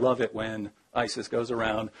here. I love it when ISIS goes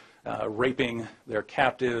around raping their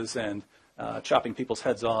captives and chopping people's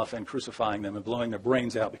heads off and crucifying them and blowing their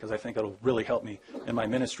brains out, because I think it'll really help me in my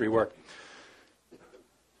ministry work.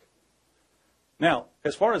 Now,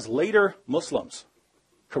 as far as later Muslims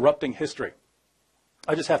corrupting history,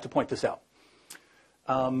 I just have to point this out.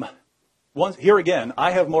 Here again, I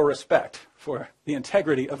have more respect for the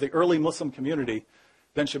integrity of the early Muslim community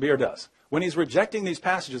than Shabir does. When he's rejecting these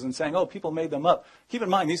passages and saying, oh, people made them up, keep in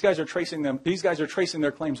mind, these guys are tracing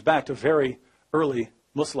their claims back to very early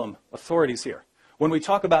Muslim authorities here. When we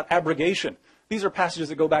talk about abrogation, these are passages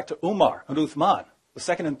that go back to Umar and Uthman, the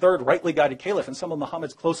second and third rightly guided caliph, and some of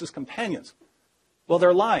Muhammad's closest companions. Well,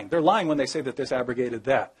 they're lying. They're lying when they say that this abrogated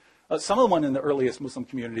that. Someone in the earliest Muslim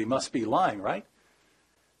community must be lying, right?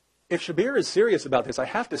 if Shabir is serious about this, I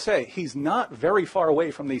have to say he's not very far away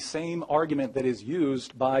from the same argument that is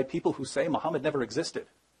used by people who say Muhammad never existed.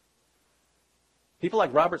 People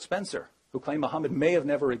like Robert Spencer, who claim Muhammad may have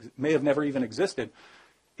never even existed.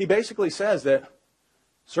 He basically says that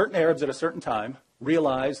certain Arabs at a certain time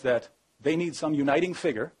realized that they need some uniting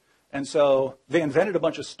figure, and so they invented a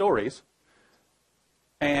bunch of stories,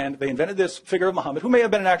 and they invented this figure of Muhammad, who may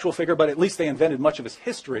have been an actual figure, but at least they invented much of his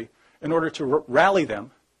history in order to rally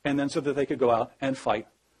them, and then so that they could go out and fight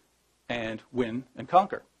and win and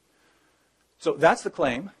conquer. So that's the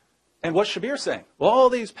claim. And what's Shabir saying? Well, all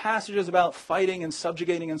these passages about fighting and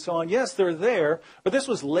subjugating and so on, yes, they're there, but this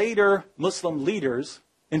was later Muslim leaders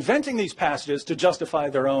inventing these passages to justify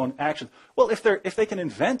their own actions. Well, if they can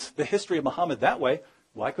invent the history of Muhammad that way,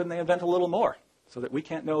 why couldn't they invent a little more so that we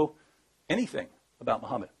can't know anything about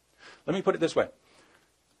Muhammad? Let me put it this way.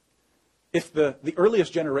 If the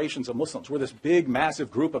earliest generations of Muslims were this big, massive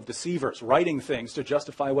group of deceivers writing things to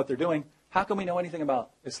justify what they're doing, how can we know anything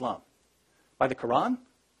about Islam? By the Quran?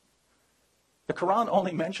 The Quran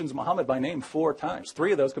only mentions Muhammad by name 4 times.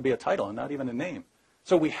 3 of those could be a title and not even a name.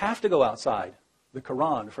 So we have to go outside the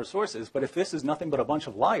Quran for sources. But if this is nothing but a bunch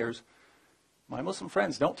of liars, my Muslim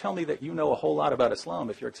friends, don't tell me that you know a whole lot about Islam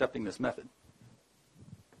if you're accepting this method.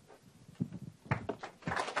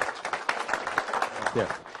 Yes.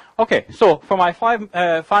 Okay, so for my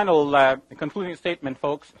final concluding statement,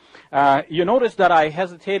 folks, you notice that I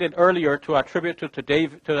hesitated earlier to attribute to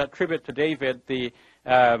David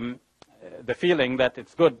the feeling that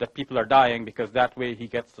it's good that people are dying because that way he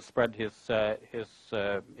gets to spread his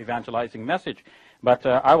evangelizing message. But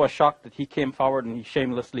I was shocked that he came forward and he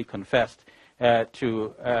shamelessly confessed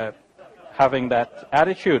to having that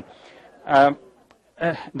attitude.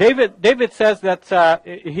 David says that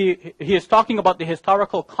he is talking about the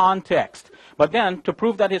historical context. But then, to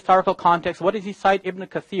prove that historical context, what does he cite Ibn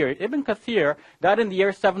Kathir? Ibn Kathir died in the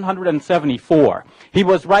year 774. He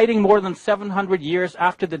was writing more than 700 years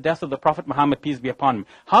after the death of the Prophet Muhammad, peace be upon him.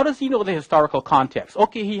 How does he know the historical context?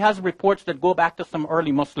 Okay, he has reports that go back to some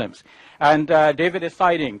early Muslims. And David is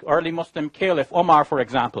citing early Muslim Caliph Omar, for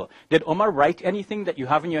example. Did Omar write anything that you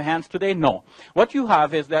have in your hands today? No. What you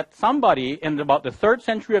have is that somebody in about the 3rd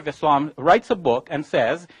century of Islam writes a book and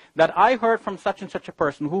says that I heard from such and such a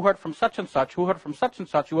person, who heard from such and such, who heard from such and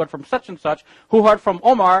such, who heard from such and such, who heard from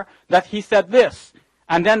Omar that he said this.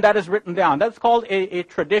 And then that is written down. That's called a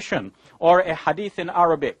tradition or a hadith in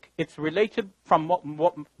Arabic. It's related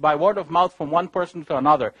by word of mouth from one person to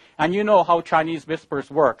another. And you know how Chinese whispers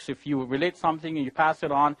works. If you relate something and you pass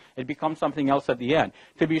it on, it becomes something else at the end.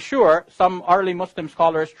 To be sure, some early Muslim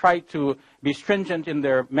scholars tried to be stringent in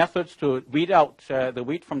their methods to weed out the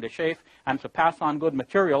wheat from the chaff and to pass on good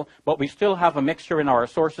material, but we still have a mixture in our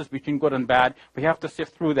sources between good and bad. We have to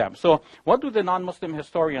sift through them. So what do the non-Muslim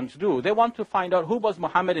historians do? They want to find out who was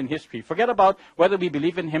Muhammad in history. Forget about whether we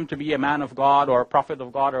believe in him to be a man of God or a prophet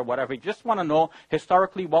of God or whatever. We just want to know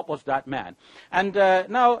historically what was that man. And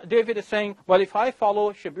now David is saying, well, if I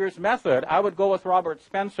follow Shabir's method, I would go with Robert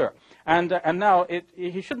Spencer. And now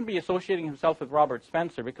he shouldn't be associating himself with Robert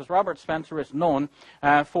Spencer because Robert Spencer is known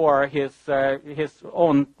for his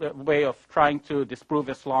own way of trying to disprove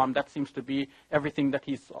Islam. That seems to be everything that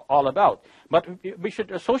he's all about. But we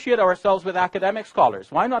should associate ourselves with academic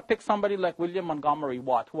scholars. Why not pick somebody like William Montgomery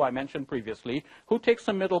Watt, who I mentioned previously, who takes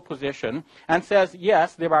a middle position and says,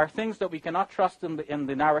 yes, there are things that we cannot trust in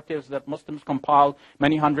the narratives that Muslims compiled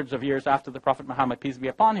many hundreds of years after the Prophet Muhammad, peace be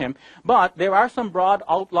upon him, but there are some broad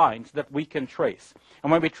outlines that we can trace.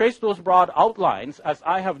 And when we trace those broad outlines, as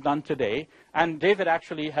I have done today, and David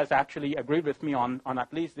has agreed with me on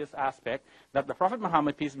at least this aspect, that the Prophet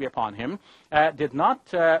Muhammad, peace be upon him, did not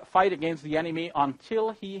fight against the enemy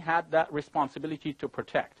until he had that responsibility to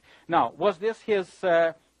protect. Now, was this his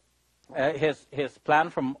plan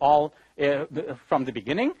from the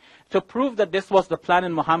beginning? To prove that this was the plan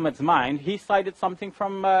in Muhammad's mind, he cited something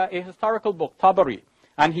from a historical book, Tabari.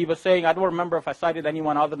 And he was saying, I don't remember if I cited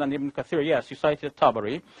anyone other than Ibn Kathir. Yes, you cited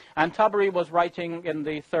Tabari. And Tabari was writing in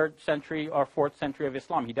the 3rd century or 4th century of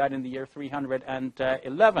Islam. He died in the year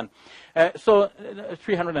 311.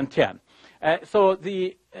 310. So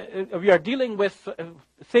we are dealing with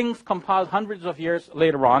things compiled hundreds of years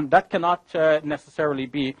later on. That cannot necessarily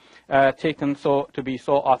be taken to be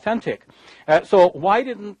so authentic. So why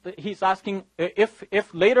didn't, he's asking,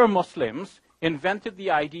 if later Muslims invented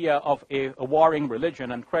the idea of a warring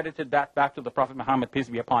religion and credited that back to the Prophet Muhammad, peace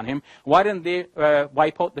be upon him, why didn't they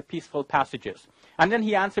wipe out the peaceful passages? And then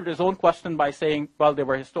he answered his own question by saying, well, there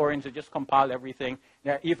were historians who just compiled everything,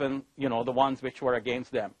 even the ones which were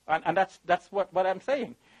against them. And that's what I'm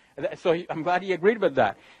saying. So I'm glad he agreed with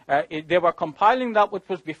that. They were compiling that which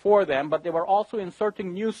was before them, but they were also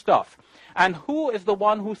inserting new stuff. And who is the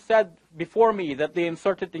one who said before me that they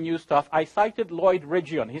inserted the new stuff? I cited Lloyd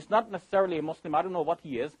Ridgeon. He's not necessarily a Muslim. I don't know what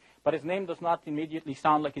he is, but his name does not immediately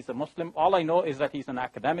sound like he's a Muslim. All I know is that he's an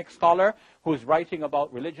academic scholar who's writing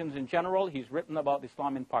about religions in general. He's written about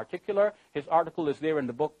Islam in particular. His article is there in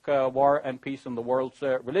the book War and Peace in the World's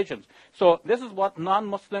Religions. So this is what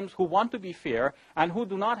non-Muslims who want to be fair and who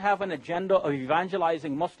do not have an agenda of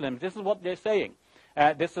evangelizing Muslims, this is what they're saying.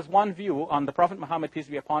 This is one view on the Prophet Muhammad, peace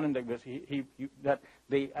be upon him, that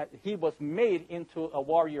he was made into a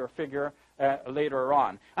warrior figure later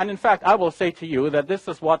on. And in fact, I will say to you that this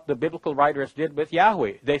is what the biblical writers did with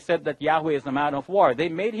Yahweh. They said that Yahweh is the man of war. They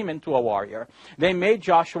made him into a warrior. They made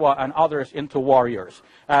Joshua and others into warriors.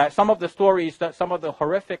 Some of the stories, some of the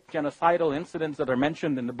horrific genocidal incidents that are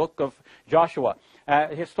mentioned in the book of Joshua,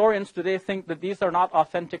 historians today think that these are not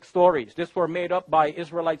authentic stories. These were made up by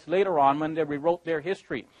Israelites later on when they rewrote their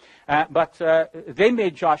history. But they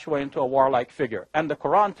made Joshua into a warlike figure. And the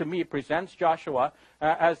Quran, to me, presents Joshua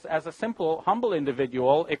as a simple, humble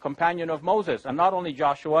individual, a companion of Moses. And not only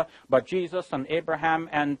Joshua, but Jesus and Abraham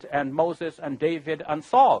and Moses and David and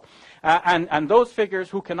Saul. And those figures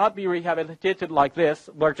who cannot be rehabilitated like this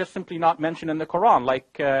were just simply not mentioned in the Quran.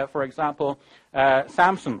 Like, for example,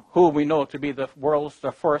 Samson, who we know to be the world's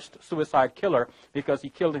first suicide killer because he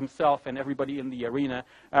killed himself and everybody in the arena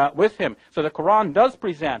with him. So the Quran does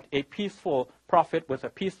present a peaceful prophet with a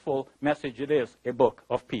peaceful message. It is a book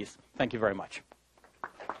of peace. Thank you very much.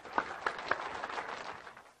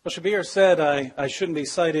 Well, Shabir said I shouldn't be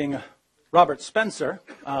citing Robert Spencer.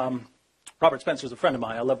 Robert Spencer's a friend of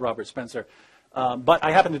mine. I love Robert Spencer. But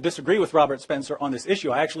I happen to disagree with Robert Spencer on this issue.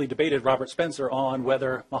 I actually debated Robert Spencer on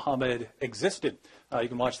whether Muhammad existed. You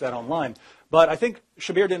can watch that online. But I think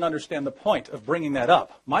Shabir didn't understand the point of bringing that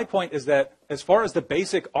up. My point is that as far as the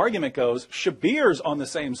basic argument goes, Shabir's on the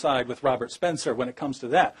same side with Robert Spencer when it comes to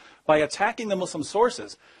that. By attacking the Muslim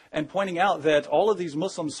sources and pointing out that all of these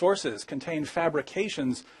Muslim sources contain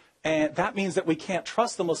fabrications, and that means that we can't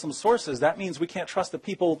trust the Muslim sources. That means we can't trust the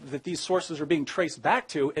people that these sources are being traced back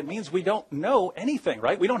to. It means we don't know anything,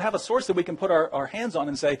 right? We don't have a source that we can put our hands on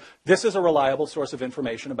and say, this is a reliable source of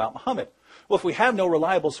information about Muhammad. Well, if we have no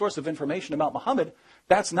reliable source of information about Muhammad,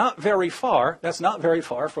 that's not very far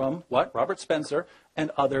from what Robert Spencer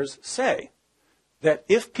and others say. That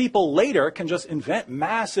if people later can just invent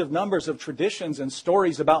massive numbers of traditions and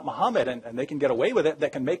stories about Muhammad, and they can get away with it,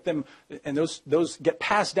 that can make them, and those get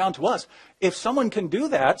passed down to us. If someone can do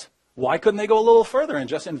that, why couldn't they go a little further and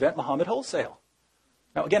just invent Muhammad wholesale?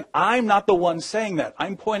 Now, again, I'm not the one saying that.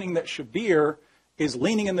 I'm pointing that Shabir is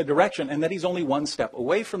leaning in the direction and that he's only one step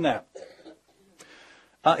away from that.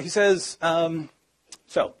 He says,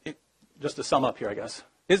 just to sum up here, I guess,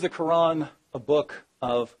 is the Quran a book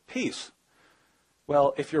of peace?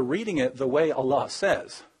 Well, if you're reading it the way Allah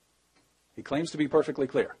says, he claims to be perfectly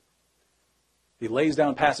clear. He lays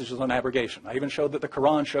down passages on abrogation. I even showed that the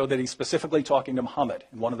Quran showed that he's specifically talking to Muhammad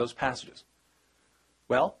in one of those passages.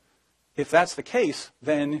 Well, if that's the case,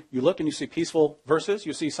 then you look and you see peaceful verses.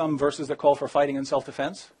 You see some verses that call for fighting and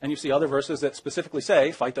self-defense. And you see other verses that specifically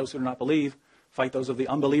say, fight those who do not believe, fight those of the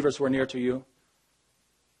unbelievers who are near to you.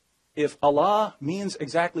 If Allah means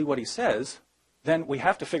exactly what he says, then we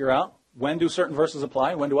have to figure out, when do certain verses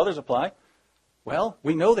apply? When do others apply? Well,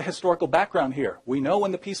 we know the historical background here. We know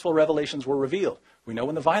when the peaceful revelations were revealed. We know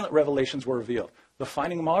when the violent revelations were revealed. The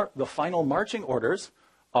final marching orders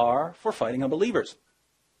are for fighting unbelievers.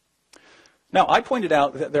 Now, I pointed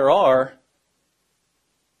out that there are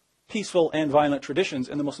peaceful and violent traditions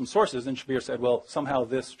in the Muslim sources, and Shabir said, well, somehow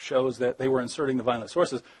this shows that they were inserting the violent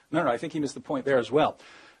sources. No, I think he missed the point there as well.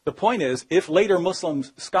 The point is, if later Muslim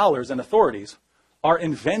scholars and authorities are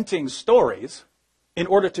inventing stories in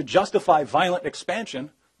order to justify violent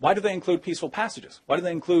expansion, why do they include peaceful passages? Why do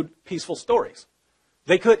they include peaceful stories?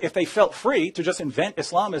 They could, if they felt free to just invent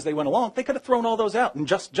Islam as they went along, they could have thrown all those out and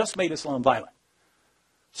just made Islam violent.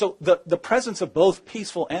 So the presence of both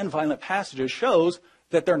peaceful and violent passages shows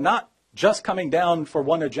that they're not just coming down for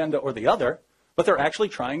one agenda or the other, but they're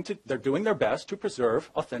actually they're doing their best to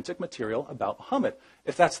preserve authentic material about Muhammad.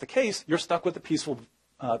 If that's the case, you're stuck with the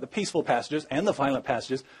peaceful passages and the violent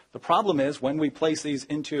passages. The problem is when we place these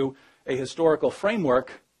into a historical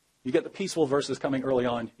framework, you get the peaceful verses coming early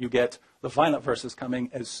on. You get the violent verses coming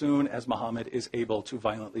as soon as Muhammad is able to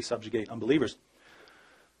violently subjugate unbelievers.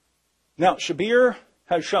 Now, Shabir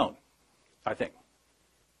has shown, I think,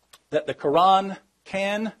 that the Quran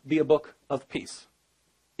can be a book of peace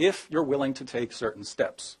if you're willing to take certain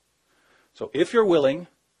steps. So if you're willing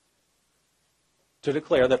to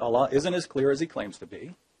declare that Allah isn't as clear as he claims to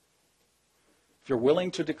be, if you're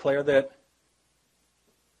willing to declare that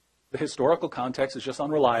the historical context is just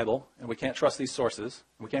unreliable and we can't trust these sources,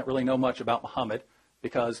 and we can't really know much about Muhammad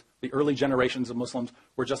because the early generations of Muslims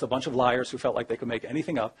were just a bunch of liars who felt like they could make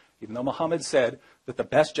anything up, even though Muhammad said that the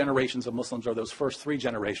best generations of Muslims are those first 3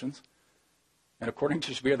 generations. And according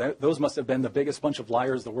to Shabir, those must have been the biggest bunch of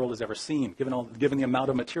liars the world has ever seen, given the amount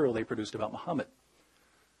of material they produced about Muhammad.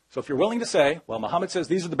 So if you're willing to say, well, Muhammad says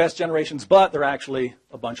these are the best generations, but they're actually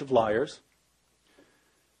a bunch of liars.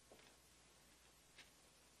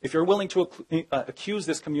 If you're willing to accuse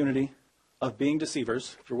this community of being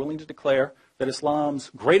deceivers, if you're willing to declare that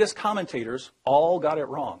Islam's greatest commentators all got it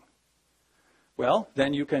wrong, well,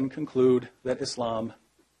 then you can conclude that Islam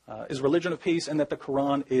is a religion of peace and that the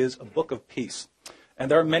Quran is a book of peace.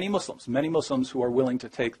 And there are many Muslims who are willing to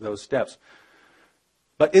take those steps.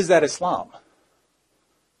 But is that Islam?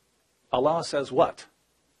 Allah says what?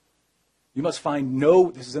 You must find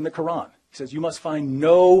this is in the Quran. He says you must find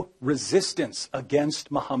no resistance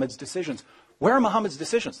against Muhammad's decisions. Where are Muhammad's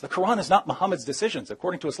decisions? The Quran is not Muhammad's decisions.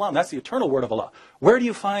 According to Islam, that's the eternal word of Allah. Where do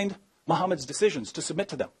you find Muhammad's decisions to submit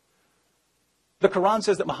to them? The Quran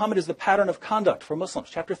says that Muhammad is the pattern of conduct for Muslims.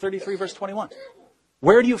 Chapter 33, verse 21.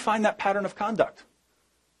 Where do you find that pattern of conduct?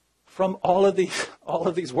 From all of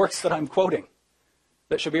these works that I'm quoting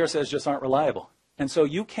that Shabir says just aren't reliable. And so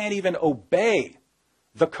you can't even obey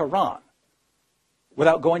the Quran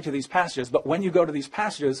without going to these passages. But when you go to these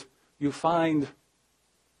passages, you find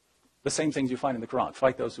the same things you find in the Quran.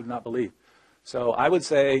 Fight those who do not believe. So I would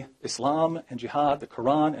say Islam and jihad, the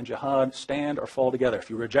Quran and jihad stand or fall together. If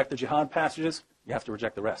you reject the jihad passages, you have to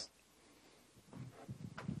reject the rest.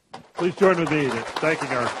 Please join with me in thanking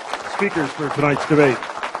our speakers for tonight's debate.